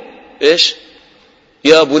يعظه إيش؟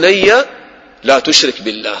 يا بني لا تشرك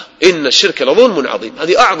بالله إن الشرك لظلم عظيم.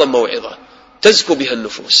 هذه أعظم موعظة تزكو بها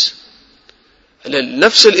النفوس.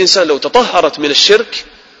 نفس الإنسان لو تطهرت من الشرك،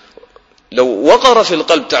 لو وقر في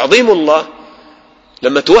القلب تعظيم الله،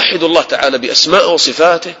 لما توحد الله تعالى بأسمائه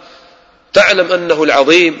وصفاته تعلم أنه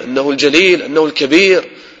العظيم، أنه الجليل، أنه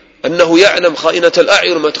الكبير، أنه يعلم خائنة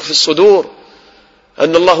الأعين وما تخفي الصدور،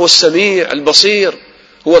 أن الله هو السميع البصير،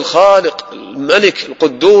 هو الخالق الملك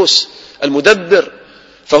القدوس المدبر،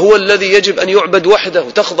 فهو الذي يجب أن يعبد وحده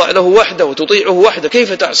وتخضع له وحده وتطيعه وحده،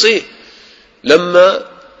 كيف تعصيه؟ لما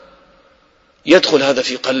يدخل هذا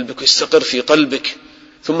في قلبك ويستقر في قلبك،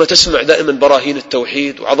 ثم تسمع دائما براهين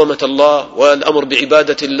التوحيد وعظمة الله والأمر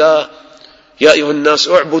بعبادة الله. يا أيها الناس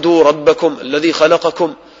اعبدوا ربكم الذي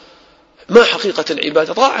خلقكم. ما حقيقة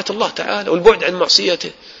العبادة؟ طاعة الله تعالى والبعد عن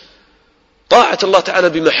معصيته، طاعة الله تعالى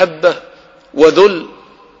بمحبة وذل.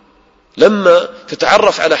 لما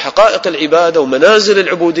تتعرف على حقائق العبادة ومنازل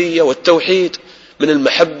العبودية والتوحيد من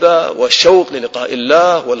المحبة والشوق للقاء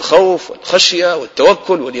الله والخوف والخشية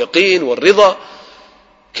والتوكل واليقين والرضا،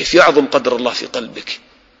 كيف يعظم قدر الله في قلبك.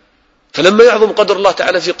 فلما يعظم قدر الله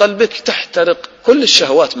تعالى في قلبك تحترق كل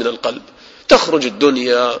الشهوات من القلب، تخرج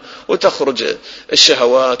الدنيا وتخرج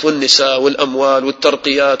الشهوات والنساء والأموال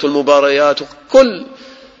والترقيات والمباريات، وكل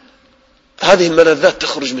هذه الملذات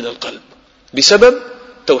تخرج من القلب بسبب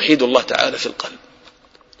توحيد الله تعالى في القلب.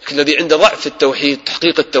 لكن الذي عنده ضعف في التوحيد،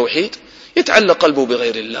 تحقيق التوحيد، يتعلق قلبه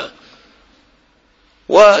بغير الله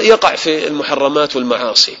ويقع في المحرمات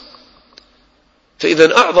والمعاصي.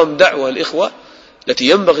 فإذا أعظم دعوة الإخوة التي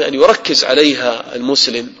ينبغي أن يركز عليها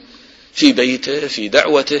المسلم في بيته في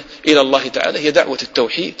دعوته إلى الله تعالى هي دعوة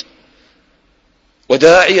التوحيد،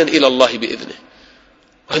 وداعيا إلى الله بإذنه.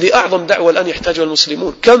 وهذه أعظم دعوة الآن يحتاجها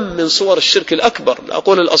المسلمون. كم من صور الشرك الأكبر، لا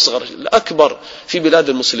أقول الأصغر، الأكبر في بلاد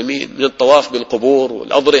المسلمين، من الطواف بالقبور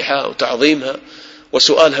والأضرحة وتعظيمها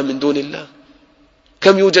وسؤالها من دون الله.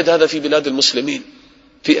 كم يوجد هذا في بلاد المسلمين؟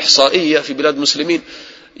 في إحصائية في بلاد المسلمين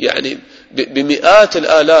يعني بمئات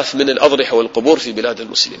الآلاف من الأضرحة والقبور في بلاد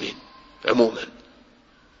المسلمين عموما.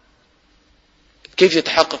 كيف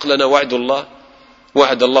يتحقق لنا وعد الله؟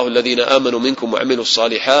 وعد الله الذين آمنوا منكم وعملوا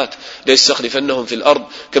الصالحات ليستخلفنهم في الأرض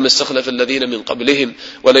كما استخلف الذين من قبلهم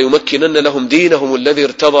وليمكنن لهم دينهم الذي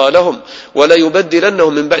ارتضى لهم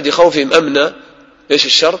وليبدلنهم من بعد خوفهم أمنا. إيش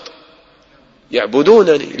الشرط؟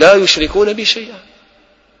 يعبدونني لا يشركون بي شيئا.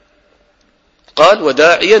 قال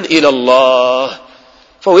وداعيا إلى الله،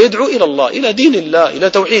 فهو يدعو إلى الله، إلى دين الله، إلى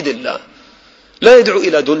توحيد الله، لا يدعو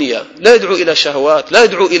إلى دنيا، لا يدعو إلى شهوات، لا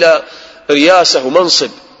يدعو إلى رياسة ومنصب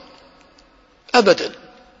أبدا،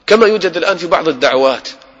 كما يوجد الآن في بعض الدعوات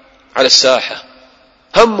على الساحة،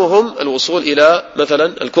 همهم الوصول إلى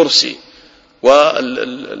مثلا الكرسي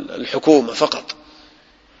والحكومة فقط.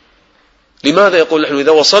 لماذا؟ يقول نحن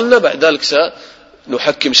إذا وصلنا بعد ذلك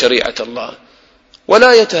سنحكم شريعة الله،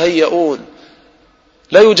 ولا يتهيئون،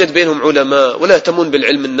 لا يوجد بينهم علماء، ولا يهتمون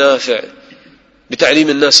بالعلم النافع بتعليم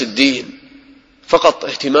الناس الدين، فقط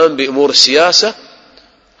اهتمام بأمور السياسة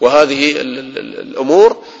وهذه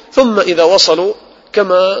الأمور. ثم إذا وصلوا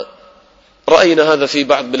كما رأينا هذا في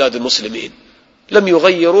بعض بلاد المسلمين لم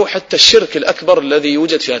يغيروا حتى الشرك الأكبر الذي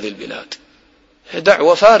يوجد في هذه البلاد،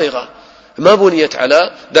 دعوة فارغة ما بنيت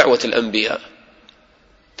على دعوة الأنبياء.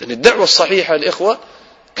 الدعوة الصحيحة الإخوة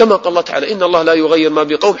كما قال الله تعالى إن الله لا يغير ما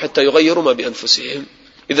بقوم حتى يغيروا ما بأنفسهم.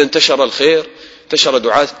 إذا انتشر الخير، انتشر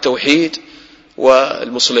دعاة التوحيد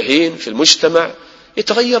والمصلحين في المجتمع،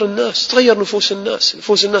 يتغير الناس، تغير نفوس الناس،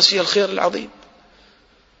 نفوس الناس هي الخير العظيم،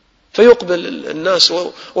 فيقبل الناس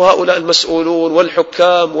وهؤلاء المسؤولون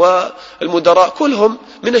والحكام والمدراء كلهم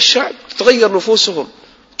من الشعب، تتغير نفوسهم،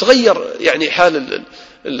 تغير يعني حال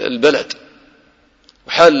البلد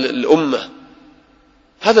وحال الأمة.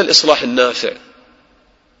 هذا الإصلاح النافع.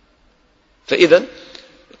 فإذا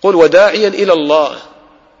يقول وداعيا إلى الله،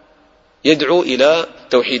 يدعو إلى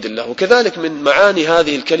توحيد الله. وكذلك من معاني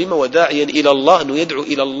هذه الكلمة وداعيا إلى الله أنه يدعو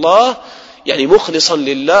إلى الله يعني مخلصا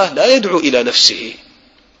لله، لا يدعو إلى نفسه،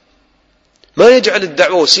 ما يجعل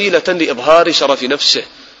الدعوة وسيلة لإظهار شرف نفسه،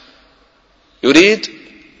 يريد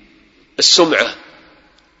السمعة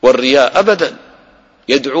والرياء أبدا،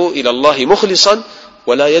 يدعو إلى الله مخلصا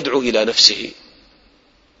ولا يدعو إلى نفسه.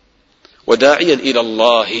 وداعيا إلى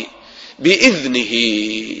الله بإذنه،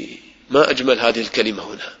 ما أجمل هذه الكلمة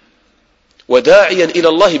هنا، وداعيا إلى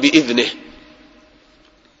الله بإذنه.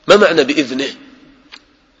 ما معنى بإذنه؟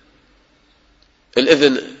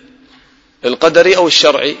 الإذن القدري أو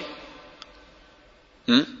الشرعي؟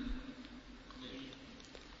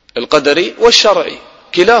 القدري والشرعي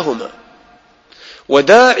كلاهما.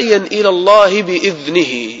 وداعيا إلى الله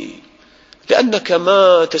بإذنه، لأنك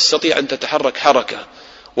ما تستطيع أن تتحرك حركة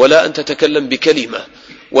ولا أن تتكلم بكلمة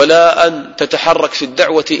ولا أن تتحرك في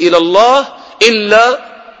الدعوة إلى الله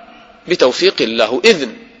إلا بتوفيق الله،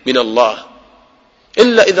 إذن من الله،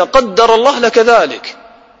 إلا إذا قدر الله لك ذلك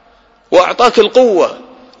وأعطاك القوة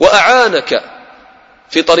وأعانك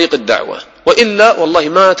في طريق الدعوة، وإلا والله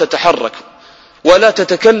ما تتحرك ولا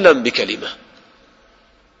تتكلم بكلمة.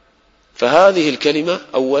 فهذه الكلمة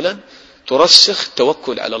أولا ترسخ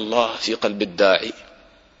التوكل على الله في قلب الداعي،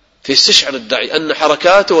 فيستشعر الداعي أن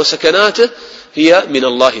حركاته وسكناته هي من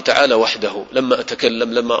الله تعالى وحده. لما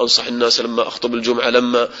أتكلم، لما أنصح الناس، لما أخطب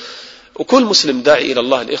الجمعة، وكل مسلم داعي إلى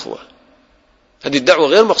الله الإخوة. هذه الدعوة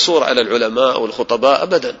غير مقصورة على العلماء والخطباء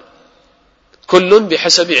أبدا، كل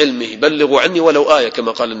بحسب علمه، بلغوا عني ولو آية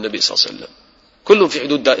كما قال النبي صلى الله عليه وسلم. كل في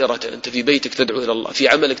حدود دائرته. أنت في بيتك تدعو إلى الله، في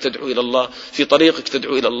عملك تدعو إلى الله، في طريقك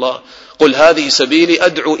تدعو إلى الله. قل هذه سبيلي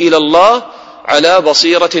أدعو إلى الله على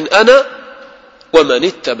بصيرة أنا ومن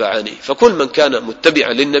اتبعني. فكل من كان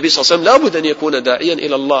متبعا للنبي صلى الله عليه وسلم لابد أن يكون داعيا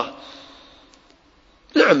إلى الله.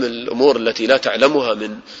 نعم الأمور التي لا تعلمها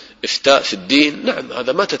من إفتاء في الدين، نعم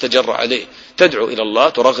هذا ما تتجرأ عليه، تدعو إلى الله،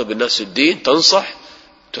 ترغب الناس في الدين، تنصح،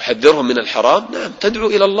 تحذرهم من الحرام، نعم تدعو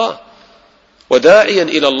إلى الله. وداعيا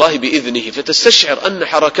إلى الله بإذنه، فتستشعر أن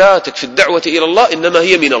حركاتك في الدعوة إلى الله إنما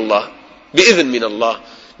هي من الله، بإذن من الله،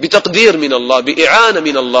 بتقدير من الله، بإعانة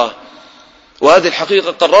من الله. وهذه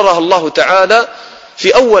الحقيقة قررها الله تعالى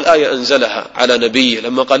في أول آية أنزلها على نبيه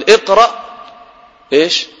لما قال اقرأ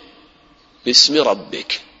إيش؟ باسم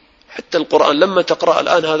ربك. حتى القرآن لما تقرأ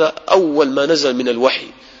الآن هذا أول ما نزل من الوحي،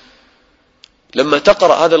 لما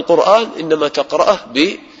تقرأ هذا القرآن إنما تقرأه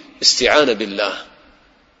باستعانة بالله،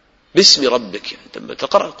 باسم ربك. لما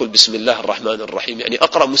تقرأ قل بسم الله الرحمن الرحيم، يعني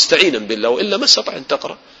أقرأ مستعينا بالله، وإلا ما استطع أن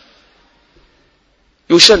تقرأ،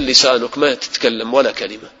 يشل لسانك ما تتكلم ولا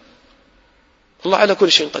كلمة. الله على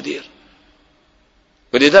كل شيء قدير.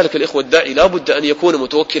 ولذلك الإخوة الداعي لا بد أن يكون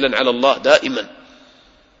متوكلا على الله دائما،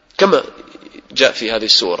 كما جاء في هذه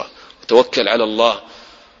السورة توكل على الله.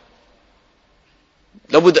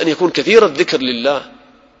 لابد أن يكون كثير الذكر لله،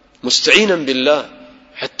 مستعينا بالله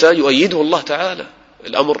حتى يؤيده الله تعالى.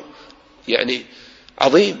 الأمر يعني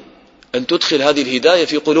عظيم أن تدخل هذه الهداية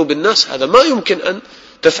في قلوب الناس، هذا ما يمكن أن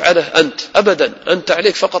تفعله أنت أبدا، أنت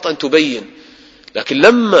عليك فقط أن تبين. لكن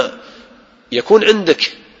لما يكون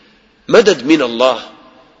عندك مدد من الله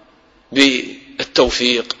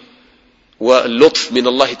بالتوفيق واللطف من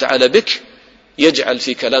الله تعالى بك، يجعل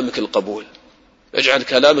في كلامك القبول، يجعل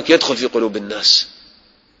كلامك يدخل في قلوب الناس،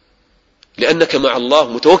 لأنك مع الله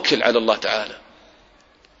متوكل على الله تعالى.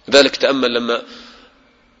 ذلك تأمل لما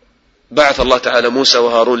بعث الله تعالى موسى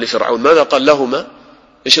وهارون لفرعون، ماذا قال لهما؟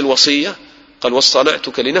 إيش الوصية؟ قال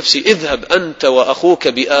واصطنعتك لنفسي اذهب أنت وأخوك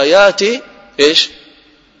بآياتي إيش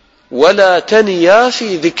ولا تنيا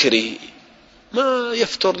في ذكري. ما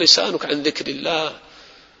يفتر لسانك عن ذكر الله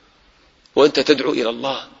وأنت تدعو إلى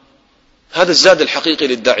الله. هذا الزاد الحقيقي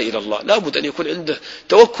للداعي إلى الله، لا بد أن يكون عنده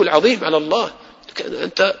توكل عظيم على الله.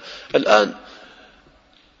 أنت الآن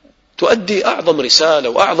تؤدي أعظم رسالة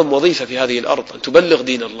وأعظم وظيفة في هذه الأرض، أن تبلغ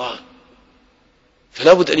دين الله،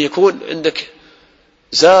 فلا بد أن يكون عندك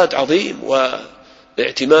زاد عظيم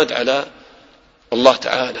واعتماد على الله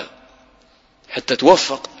تعالى حتى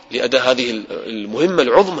توفق لأداء هذه المهمة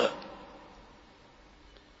العظمى.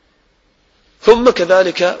 ثم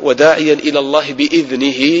كذلك وداعيا إلى الله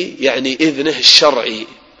بإذنه، يعني إذنه الشرعي،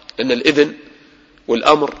 لأن الإذن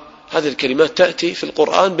والأمر هذه الكلمات تأتي في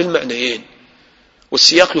القرآن بالمعنيين،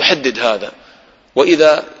 والسياق يحدد هذا.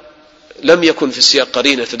 وإذا لم يكن في السياق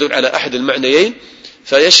قرينة تدل على أحد المعنيين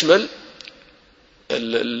فيشمل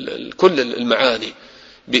كل المعاني.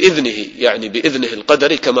 بإذنه يعني بإذنه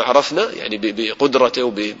القدري كما عرفنا، يعني بقدرته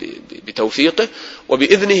وبتوفيقه،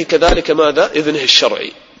 وبإذنه كذلك ماذا؟ إذنه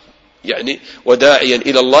الشرعي، يعني وداعيا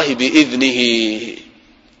إلى الله بإذنه.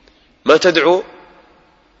 ما تدعو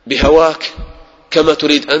بهواك كما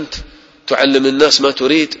تريد أنت، تعلم الناس ما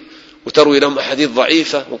تريد وتروي لهم أحاديث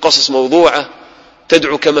ضعيفة وقصص موضوعة،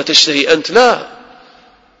 تدعو كما تشتهي أنت، لا.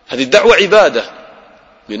 هذه الدعوة عبادة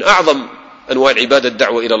من أعظم أنواع العبادة،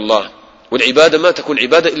 الدعوة إلى الله. والعبادة ما تكون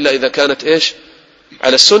عبادة إلا إذا كانت إيش؟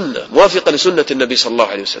 على السنة، موافقة لسنة النبي صلى الله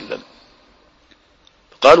عليه وسلم.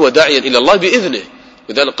 قال وداعيا إلى الله بإذنه،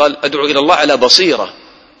 وذلك قال أدعو إلى الله على بصيرة.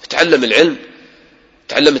 تعلم العلم،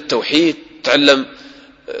 تعلم التوحيد، تعلم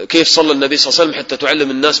كيف صلى النبي صلى الله عليه وسلم، حتى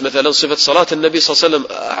تعلم الناس مثلا صفة صلاة النبي صلى الله عليه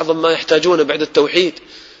وسلم، أعظم ما يحتاجون بعد التوحيد،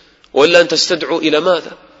 وإلا أن تستدعو إلى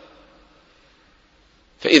ماذا؟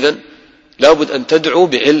 فإذا لابد أن تدعو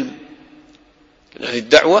بعلم. هذه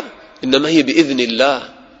الدعوة إنما هي بإذن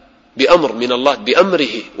الله، بأمر من الله،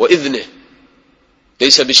 بأمره وإذنه،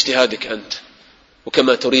 ليس باجتهادك أنت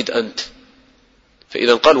وكما تريد أنت.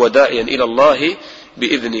 فإذا قال وداعيا إلى الله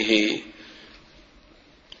بإذنه.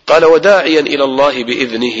 قال وداعيا إلى الله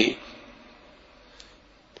بإذنه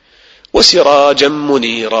وسراجا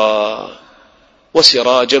منيرا.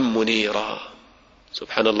 وسراجا منيرا،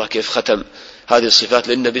 سبحان الله كيف ختم هذه الصفات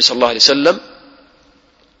للنبي صلى الله عليه وسلم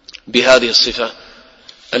بهذه الصفة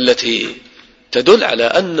التي تدل على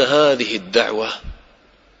أن هذه الدعوة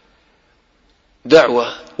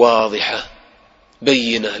دعوة واضحة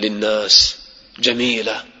بينة للناس،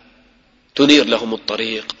 جميلة، تنير لهم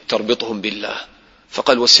الطريق، تربطهم بالله.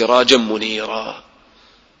 فقال وسراجا منيرا،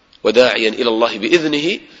 وداعيا إلى الله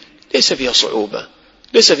بإذنه، ليس فيها صعوبة،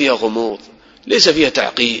 ليس فيها غموض، ليس فيها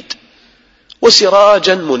تعقيد.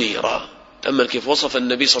 وسراجا منيرا، تأمل كيف وصف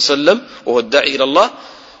النبي صلى الله عليه وسلم وهو الداعي إلى الله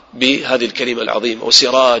بهذه الكلمة العظيمة،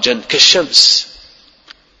 وسراجا كالشمس،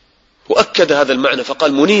 وأكد هذا المعنى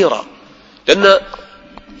فقال منيرا، لأن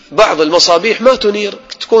بعض المصابيح ما تنير،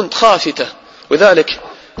 تكون خافتة. وذلك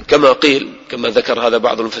كما قيل، كما ذكر هذا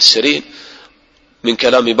بعض المفسرين من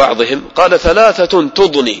كلام بعضهم، قال ثلاثة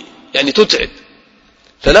تضني، يعني تتعب،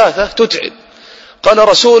 ثلاثة تتعب. قال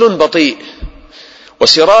رسول بطيء،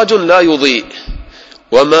 وسراج لا يضيء،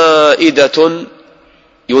 ومائدة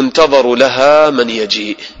ينتظر لها من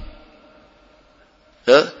يجيء.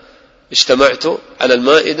 اجتمعت على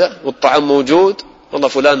المائدة والطعام موجود، والله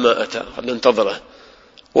فلان ما أتى، خلنا ننتظره،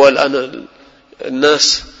 والآن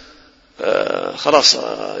الناس خلاص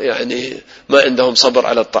يعني ما عندهم صبر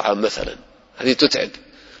على الطعام مثلا، هذه تتعب.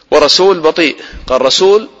 ورسول بطيء، قال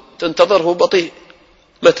رسول تنتظره بطيء،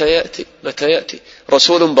 متى يأتي متى يأتي،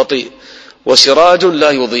 رسول بطيء. وسراج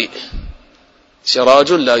لا يضيء،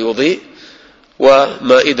 سراج لا يضيء،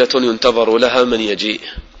 ومائدة ينتظر لها من يجيء.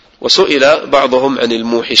 وسئل بعضهم عن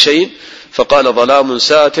الموحشين فقال ظلام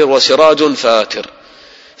ساتر وسراج فاتر.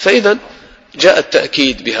 فإذا جاء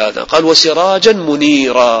التأكيد بهذا، قال وسراجا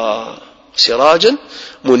منيرا، سراجا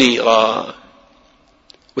منيرا.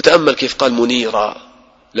 وتأمل كيف قال منيرا،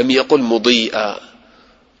 لم يقل مضيئا،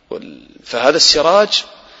 فهذا السراج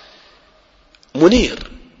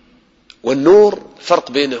منير. والنور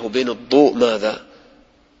فرق بينه وبين الضوء ماذا؟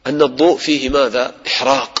 أن الضوء فيه ماذا؟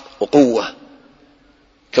 إحراق وقوة،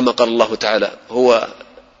 كما قال الله تعالى: هو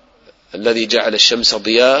الذي جعل الشمس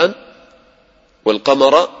ضياء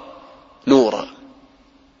والقمر نورا.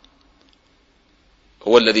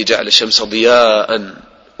 هو الذي جعل الشمس ضياء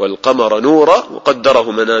والقمر نورا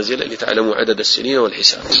وقدره منازل لتعلموا عدد السنين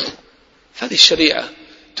والحساب. هذه الشريعة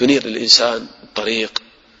تنير للإنسان الطريق،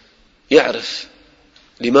 يعرف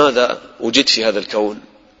لماذا وجد في هذا الكون،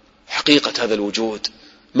 حقيقة هذا الوجود،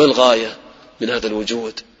 ما الغاية من هذا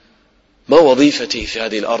الوجود، ما وظيفتي في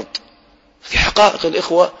هذه الأرض. في حقائق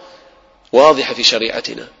الإخوة واضحة في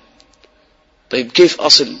شريعتنا. طيب كيف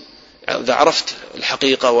أصل إذا عرفت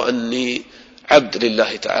الحقيقة وأني عبد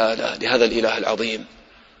لله تعالى، لهذا الإله العظيم،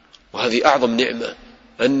 وهذه أعظم نعمة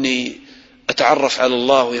أني أتعرف على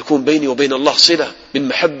الله ويكون بيني وبين الله صلة من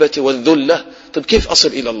محبته والذلة. طيب كيف أصل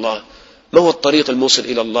إلى الله؟ ما هو الطريق الموصل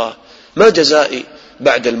إلى الله؟ ما جزائي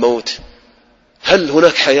بعد الموت؟ هل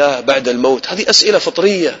هناك حياة بعد الموت؟ هذه أسئلة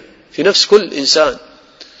فطرية في نفس كل إنسان،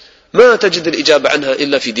 ما تجد الإجابة عنها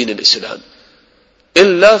إلا في دين الإسلام،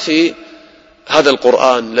 إلا في هذا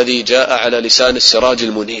القرآن الذي جاء على لسان السراج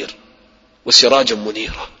المنير، وسراجا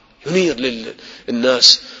منيرا ينير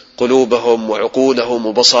للناس قلوبهم وعقولهم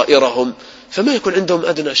وبصائرهم، فما يكون عندهم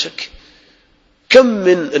أدنى شك. كم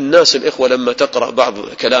من الناس الإخوة لما تقرأ بعض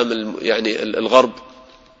كلام يعني الغرب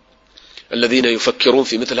الذين يفكرون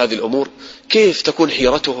في مثل هذه الأمور كيف تكون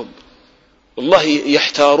حيرتهم، والله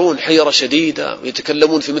يحتارون حيرة شديدة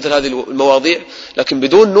ويتكلمون في مثل هذه المواضيع لكن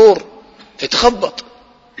بدون نور، فيتخبط.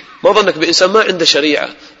 ما ظنك بإنسان ما عنده شريعة،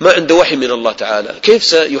 ما عنده وحي من الله تعالى، كيف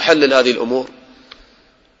سيحلل هذه الأمور؟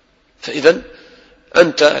 فإذا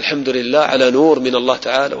أنت الحمد لله على نور من الله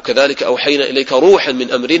تعالى، وكذلك أوحينا إليك روحا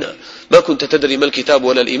من أمرنا ما كنت تدري ما الكتاب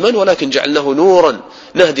ولا الإيمان ولكن جعلناه نورا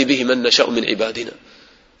نهدي به من نشاء من عبادنا.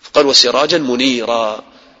 فقال: وسراجا منيرا،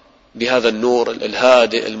 بهذا النور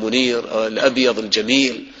الهادئ المنير الأبيض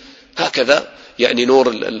الجميل، هكذا يعني نور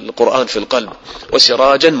القرآن في القلب.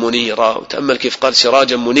 وسراجا منيرا، وتأمل كيف قال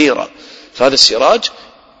سراجا منيرا، فهذا السراج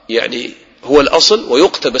يعني هو الأصل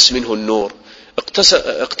ويقتبس منه النور.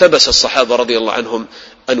 اقتبس الصحابة رضي الله عنهم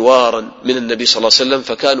أنوارا من النبي صلى الله عليه وسلم،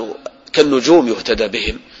 فكانوا كالنجوم يهتدى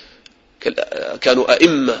بهم، كانوا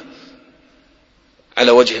أئمة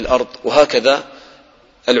على وجه الأرض. وهكذا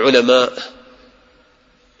العلماء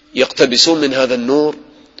يقتبسون من هذا النور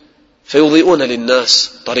فيضيئون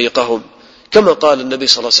للناس طريقهم، كما قال النبي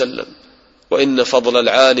صلى الله عليه وسلم: وإن فضل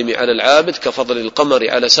العالم على العابد كفضل القمر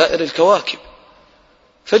على سائر الكواكب.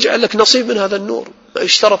 فاجعل لك نصيب من هذا النور، ما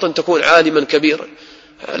يشترط أن تكون عالما كبيرا،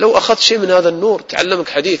 لو أخذت شيء من هذا النور تعلمك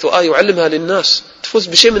حديث وآية وعلمها للناس تفوز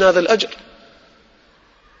بشيء من هذا الأجر.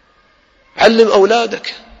 علم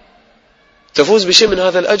أولادك تفوز بشيء من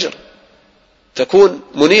هذا الأجر، تكون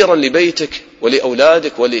منيرا لبيتك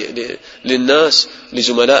ولأولادك وللناس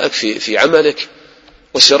لزملائك في عملك.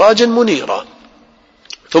 وسراجا منيرا.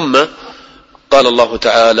 ثم قال الله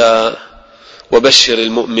تعالى: وبشر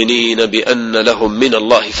المؤمنين بأن لهم من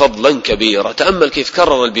الله فضلا كبيرا. تأمل كيف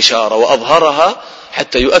كرر البشارة وأظهرها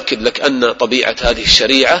حتى يؤكد لك أن طبيعة هذه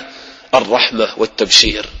الشريعة الرحمة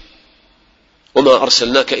والتبشير، وما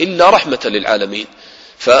أرسلناك إلا رحمة للعالمين،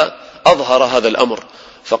 فأظهر هذا الأمر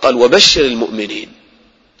فقال: وبشر المؤمنين.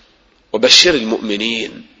 وبشر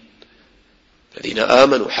المؤمنين الذين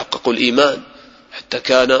آمنوا وحققوا الإيمان حتى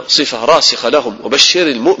كان صفة راسخة لهم. وبشر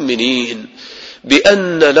المؤمنين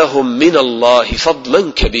بأن لهم من الله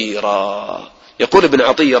فضلا كبيرا. يقول ابن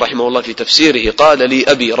عطية رحمه الله في تفسيره: قال لي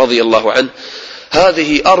أبي رضي الله عنه: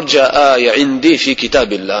 هذه أرجى آية عندي في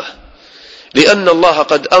كتاب الله، لأن الله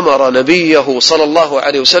قد أمر نبيه صلى الله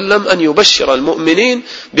عليه وسلم أن يبشر المؤمنين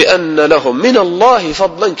بأن لهم من الله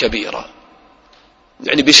فضلا كبيرا،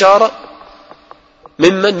 يعني بشارة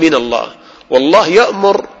من الله. والله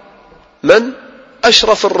يأمر من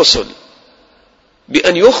أشرف الرسل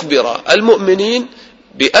بأن يخبر المؤمنين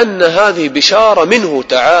بأن هذه بشارة منه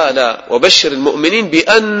تعالى. وبشر المؤمنين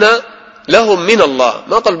بأن لهم من الله،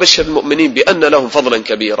 ما قال بشر المؤمنين بأن لهم فضلا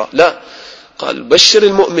كبيرا، لا، قال بشر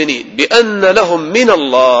المؤمنين بأن لهم من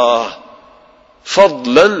الله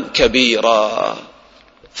فضلا كبيرا.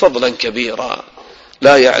 فضلا كبيرا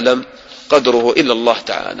لا يعلم قدره إلا الله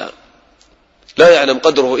تعالى، لا يعلم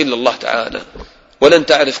قدره إلا الله تعالى، ولن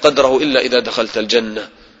تعرف قدره إلا إذا دخلت الجنة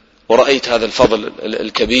ورأيت هذا الفضل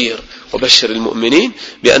الكبير. وبشر المؤمنين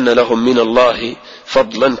بأن لهم من الله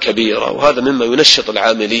فضلا كبيرا. وهذا مما ينشط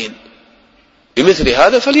العاملين، بمثل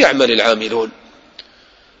هذا فليعمل العاملون.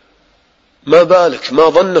 ما بالك، ما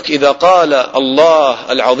ظنك إذا قال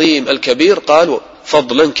الله العظيم الكبير قال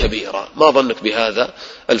فضلا كبيرا، ما ظنك بهذا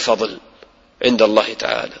الفضل عند الله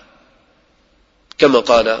تعالى؟ كما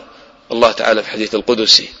قال الله تعالى في حديث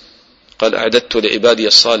القدسي: قال أعددت لعبادي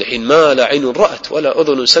الصالحين ما لا عين رأت ولا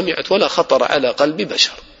أذن سمعت ولا خطر على قلب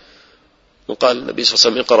بشر. وقال النبي صلى الله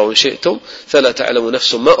عليه وسلم اقرأوا إن شئتم فلا تعلم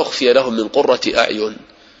نفس ما أخفي لهم من قرة أعين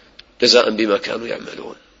جزاء بما كانوا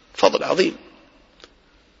يعملون. فضل عظيم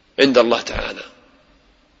عند الله تعالى،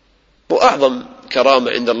 وأعظم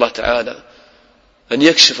كرامة عند الله تعالى أن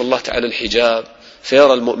يكشف الله تعالى الحجاب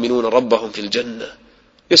فيرى المؤمنون ربهم في الجنة،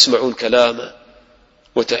 يسمعون كلامه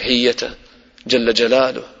وتحيته جل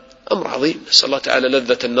جلاله. أمر عظيم، نسأل الله تعالى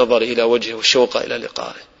لذة النظر إلى وجهه والشوق إلى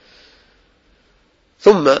لقائه.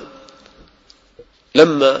 ثم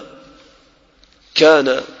لما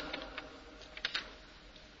كان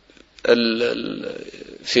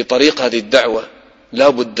في طريق هذه الدعوة لا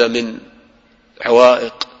بد من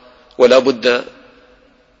عوائق ولا بد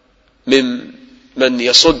من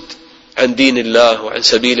يصد عن دين الله وعن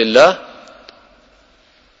سبيل الله،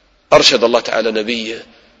 أرشد الله تعالى نبيه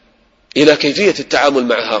إلى كيفية التعامل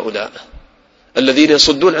مع هؤلاء الذين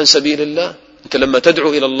يصدون عن سبيل الله. أنت لما تدعو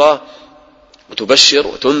إلى الله وتبشر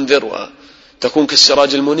وتنذر وتكون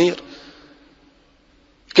كالسراج المنير،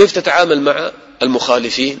 كيف تتعامل مع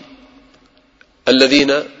المخالفين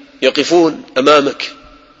الذين يقفون أمامك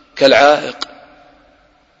كالعائق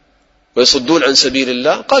ويصدون عن سبيل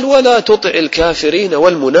الله؟ قال ولا تطع الكافرين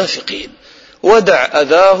والمنافقين ودع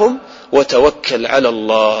أذاهم وتوكل على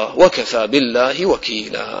الله وكفى بالله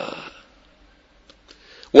وكيلا.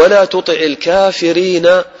 ولا تطع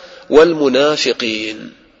الكافرين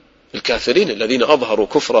والمنافقين، الكافرين الذين أظهروا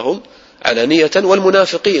كفرهم علانية،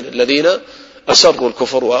 والمنافقين الذين أسروا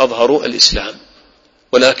الكفر وأظهروا الإسلام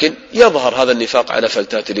ولكن يظهر هذا النفاق على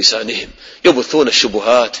فلتات لسانهم، يبثون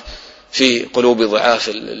الشبهات في قلوب ضعاف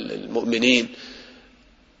المؤمنين.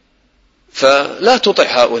 فلا تطع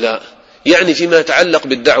هؤلاء، يعني فيما يتعلق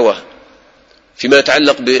بالدعوة، فيما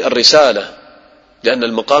يتعلق بالرسالة، لأن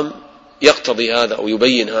المقام يقتضي هذا أو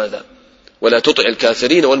يبين هذا. ولا تطع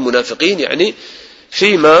الكافرين والمنافقين يعني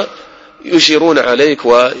فيما يشيرون عليك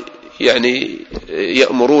ويعني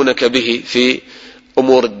يأمرونك به في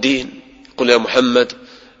أمور الدين. قل يا محمد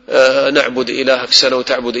نعبد إلهك سنة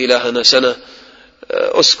وتعبد إلهنا سنة،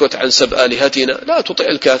 أسكت عن سب آلهتنا. لا تطع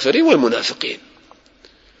الكافرين والمنافقين.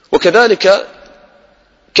 وكذلك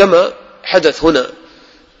كما حدث هنا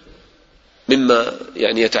مما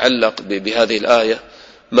يعني يتعلق بهذه الآية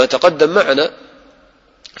ما تقدم معنا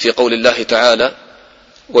في قول الله تعالى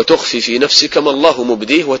وتخفي في نفسك ما الله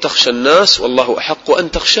مبديه وتخشى الناس والله أحق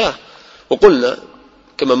أن تخشاه. وقلنا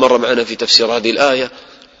كما مر معنا في تفسير هذه الآية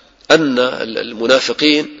أن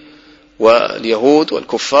المنافقين واليهود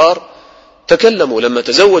والكفار تكلموا لما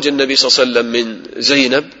تزوج النبي صلى الله عليه وسلم من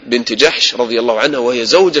زينب بنت جحش رضي الله عنها وهي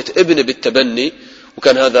زوجة ابن بالتبني،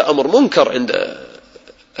 وكان هذا أمر منكر عند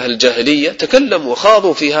أهل الجاهلية، تكلموا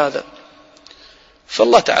وخاضوا في هذا.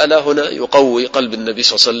 فالله تعالى هنا يقوي قلب النبي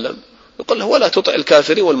صلى الله عليه وسلم، يقول له ولا تطع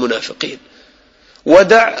الكافرين والمنافقين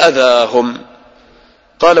ودع أذاهم.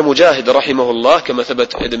 قال مجاهد رحمه الله كما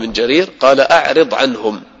ثبت عند ابن جرير قال أعرض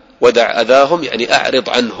عنهم، ودع أذاهم يعني أعرض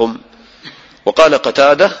عنهم. وقال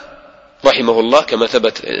قتادة رحمه الله كما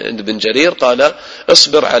ثبت عند ابن جرير قال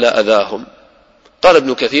اصبر على أذاهم. قال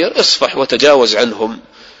ابن كثير اصفح وتجاوز عنهم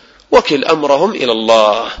وكل أمرهم إلى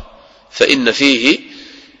الله فإن فيه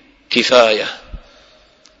كفاية.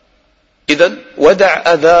 إذن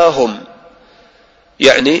ودع أذاهم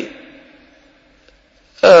يعني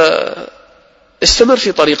استمر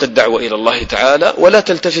في طريق الدعوة إلى الله تعالى ولا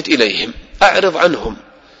تلتفت إليهم، أعرض عنهم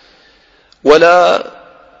ولا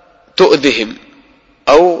تؤذهم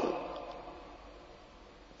أو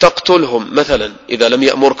تقتلهم مثلا إذا لم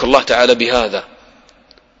يأمرك الله تعالى بهذا.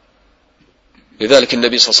 لذلك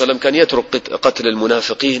النبي صلى الله عليه وسلم كان يترك قتل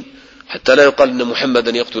المنافقين حتى لا يقال أن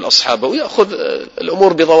محمدا يقتل أصحابه، ويأخذ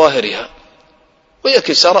الأمور بظواهرها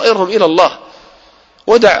ويكل سرائرهم إلى الله.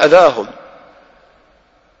 ودع أذاهم،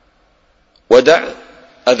 ودع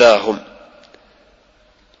أذاهم.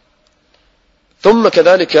 ثم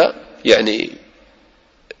كذلك يعني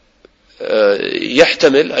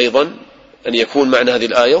يحتمل أيضا أن يكون معنى هذه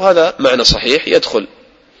الآية، وهذا معنى صحيح يدخل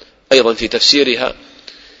أيضا في تفسيرها،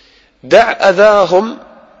 دع أذاهم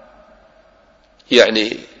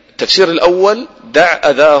يعني التفسير الأول دع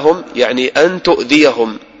أذاهم يعني أن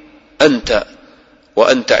تؤذيهم أنت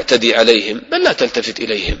وأن تعتدي عليهم بل لا تلتفت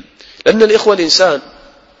إليهم. لأن الإخوة الإنسان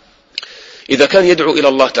إذا كان يدعو إلى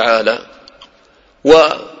الله تعالى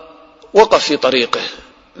ووقف في طريقه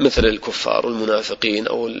مثل الكفار والمنافقين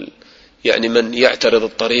أو يعني من يعترض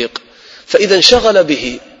الطريق، فإذا انشغل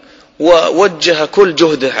به ووجه كل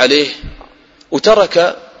جهده عليه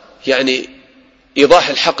وترك يعني إيضاح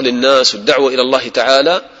الحق للناس والدعوة إلى الله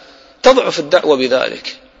تعالى، تضعف الدعوة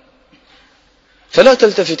بذلك، فلا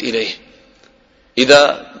تلتفت إليه.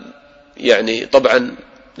 إذا يعني طبعا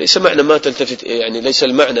ليس معنى ما تلتفت، يعني ليس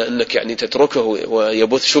المعنى أنك يعني تتركه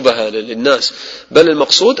ويبث شبهة للناس، بل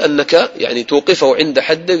المقصود أنك يعني توقفه عند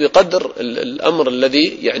حده بقدر الأمر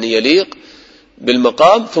الذي يعني يليق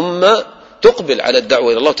بالمقام، ثم تقبل على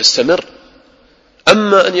الدعوة إلى الله وتستمر.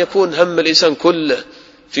 أما أن يكون هم الإنسان كله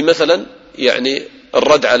في مثلا يعني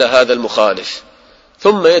الرد على هذا المخالف،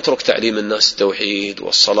 ثم يترك تعليم الناس التوحيد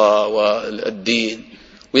والصلاة والدين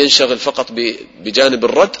وينشغل فقط بجانب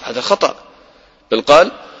الرد، هذا خطأ. بل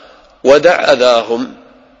قال ودع أذاهم،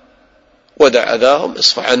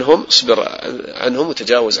 اصفح عنهم، اصبر عنهم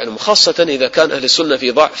وتجاوز عنهم، خاصة إذا كان أهل السنة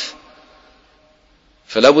في ضعف،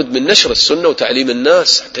 فلا بد من نشر السنة وتعليم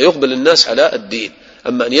الناس حتى يقبل الناس على الدين.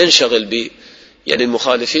 أما أن ينشغل يعني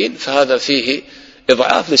المخالفين فهذا فيه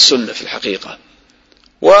إضعاف للسنة في الحقيقة.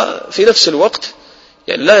 وفي نفس الوقت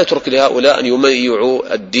يعني لا يترك لهؤلاء أن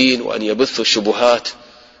يميعوا الدين وأن يبثوا الشبهات،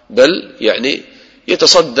 بل يعني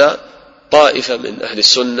يتصدى طائفة من أهل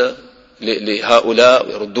السنة لهؤلاء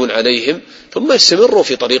ويردون عليهم، ثم يستمروا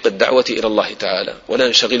في طريق الدعوة إلى الله تعالى ولا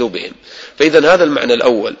ينشغلوا بهم. فإذا هذا المعنى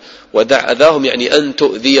الأول، ودع أذاهم يعني أن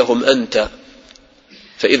تؤذيهم أنت.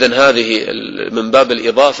 فإذا هذه من باب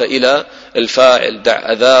الإضافة إلى الفاعل،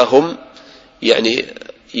 دع أذاهم يعني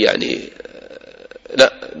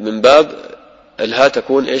لا، من باب الها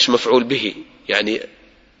تكون إيش مفعول به، يعني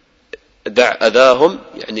دع أذاهم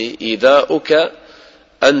يعني إيذاؤك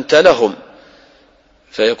أنت لهم،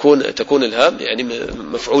 تكون الهام يعني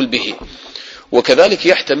مفعول به. وكذلك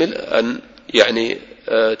يحتمل أن يعني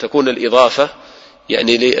تكون الإضافة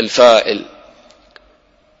يعني للفاعل،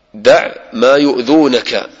 دع ما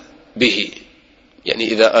يؤذونك به، يعني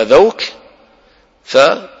إذا أذوك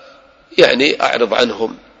فيعني أعرض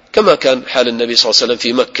عنهم، كما كان حال النبي صلى الله عليه وسلم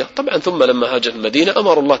في مكة. طبعا ثم لما هاجر المدينة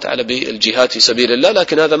أمر الله تعالى بالجهاد في سبيل الله،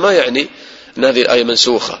 لكن هذا ما يعني أن هذه الآية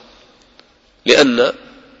منسوخة، لأن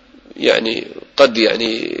يعني قد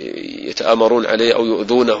يعني يتآمرون عليه أو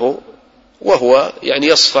يؤذونه وهو يعني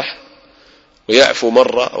يصفح ويعفو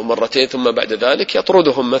مرة أو مرتين، ثم بعد ذلك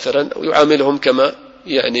يطردهم مثلا أو يعاملهم كما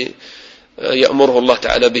يعني يأمره الله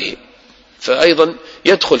تعالى به. فأيضا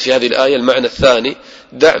يدخل في هذه الآية المعنى الثاني،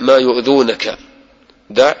 دع ما يؤذونك،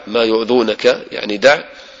 دع ما يؤذونك يعني دع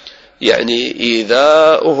يعني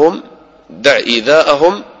إيذاؤهم، دع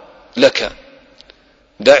إيذاءهم لك،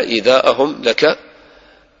 دع إيذاءهم لك.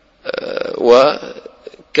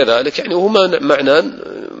 وكذلك يعني هما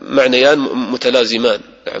معنيان متلازمان،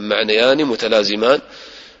 معنيان متلازمان.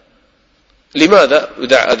 لماذا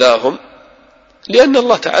دع أذاهم؟ لأن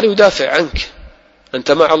الله تعالى يدافع عنك،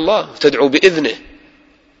 أنت مع الله تدعو بإذنه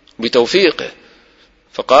بتوفيقه،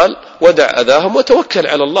 فقال ودع أذاهم وتوكل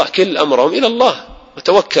على الله، كل أمرهم إلى الله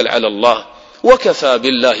وتوكل على الله، وكفى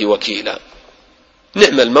بالله وكيلا.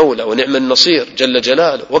 نعم المولى ونعم النصير جل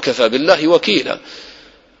جلاله، وكفى بالله وكيلا.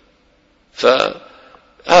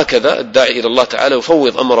 فهكذا الداعي إلى الله تعالى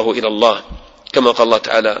يفوض أمره إلى الله، كما قال الله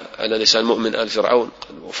تعالى على لسان مؤمن آل فرعون،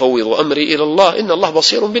 قال وفوض أمري إلى الله إن الله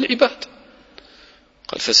بصير بالعباد،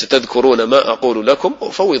 قال فستذكرون ما أقول لكم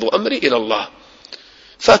وفوض أمري إلى الله.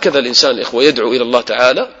 فهكذا الإنسان الإخوة يدعو إلى الله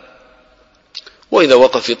تعالى، وإذا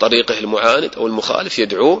وقف في طريقه المعاند أو المخالف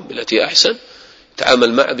يدعوه بالتي أحسن،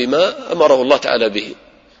 تعامل معه بما أمره الله تعالى به،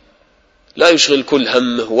 لا يشغل كل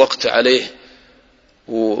همه وقت عليه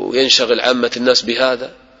وينشغل عامة الناس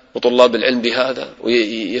بهذا وطلاب العلم بهذا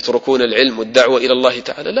ويتركون العلم والدعوة إلى الله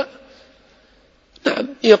تعالى. لا، نعم،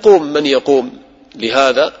 يقوم من يقوم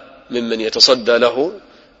لهذا ممن يتصدى له،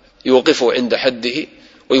 يوقفه عند حده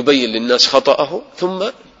ويبين للناس خطأه، ثم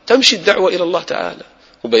تمشي الدعوة إلى الله تعالى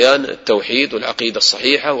وبيان التوحيد والعقيدة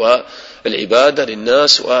الصحيحة والعبادة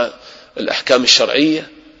للناس والأحكام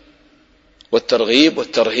الشرعية والترغيب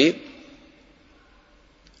والترهيب،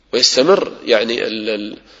 ويستمر يعني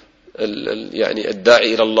يعني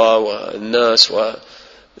الداعي إلى الله والناس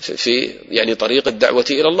في يعني طريق الدعوة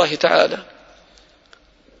إلى الله تعالى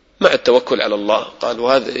مع التوكل على الله. قال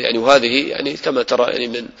وهذه يعني كما ترى يعني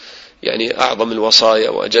من يعني أعظم الوصايا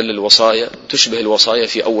وأجل الوصايا، تشبه الوصايا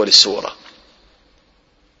في أول السورة.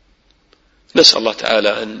 نسأل الله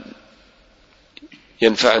تعالى أن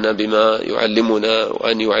ينفعنا بما يعلمنا،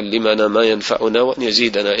 وأن يعلمنا ما ينفعنا، وأن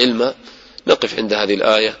يزيدنا علما. نقف عند هذه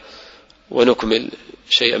الآية ونكمل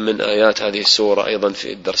شيئا من آيات هذه السورة أيضا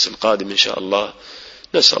في الدرس القادم إن شاء الله.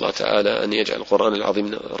 نسأل الله تعالى أن يجعل القرآن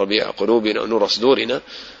العظيم ربيع قلوبنا ونور صدورنا.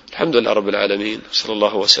 الحمد لله رب العالمين، صلى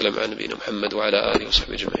الله وسلم على نبينا محمد وعلى آله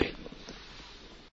وصحبه أجمعين.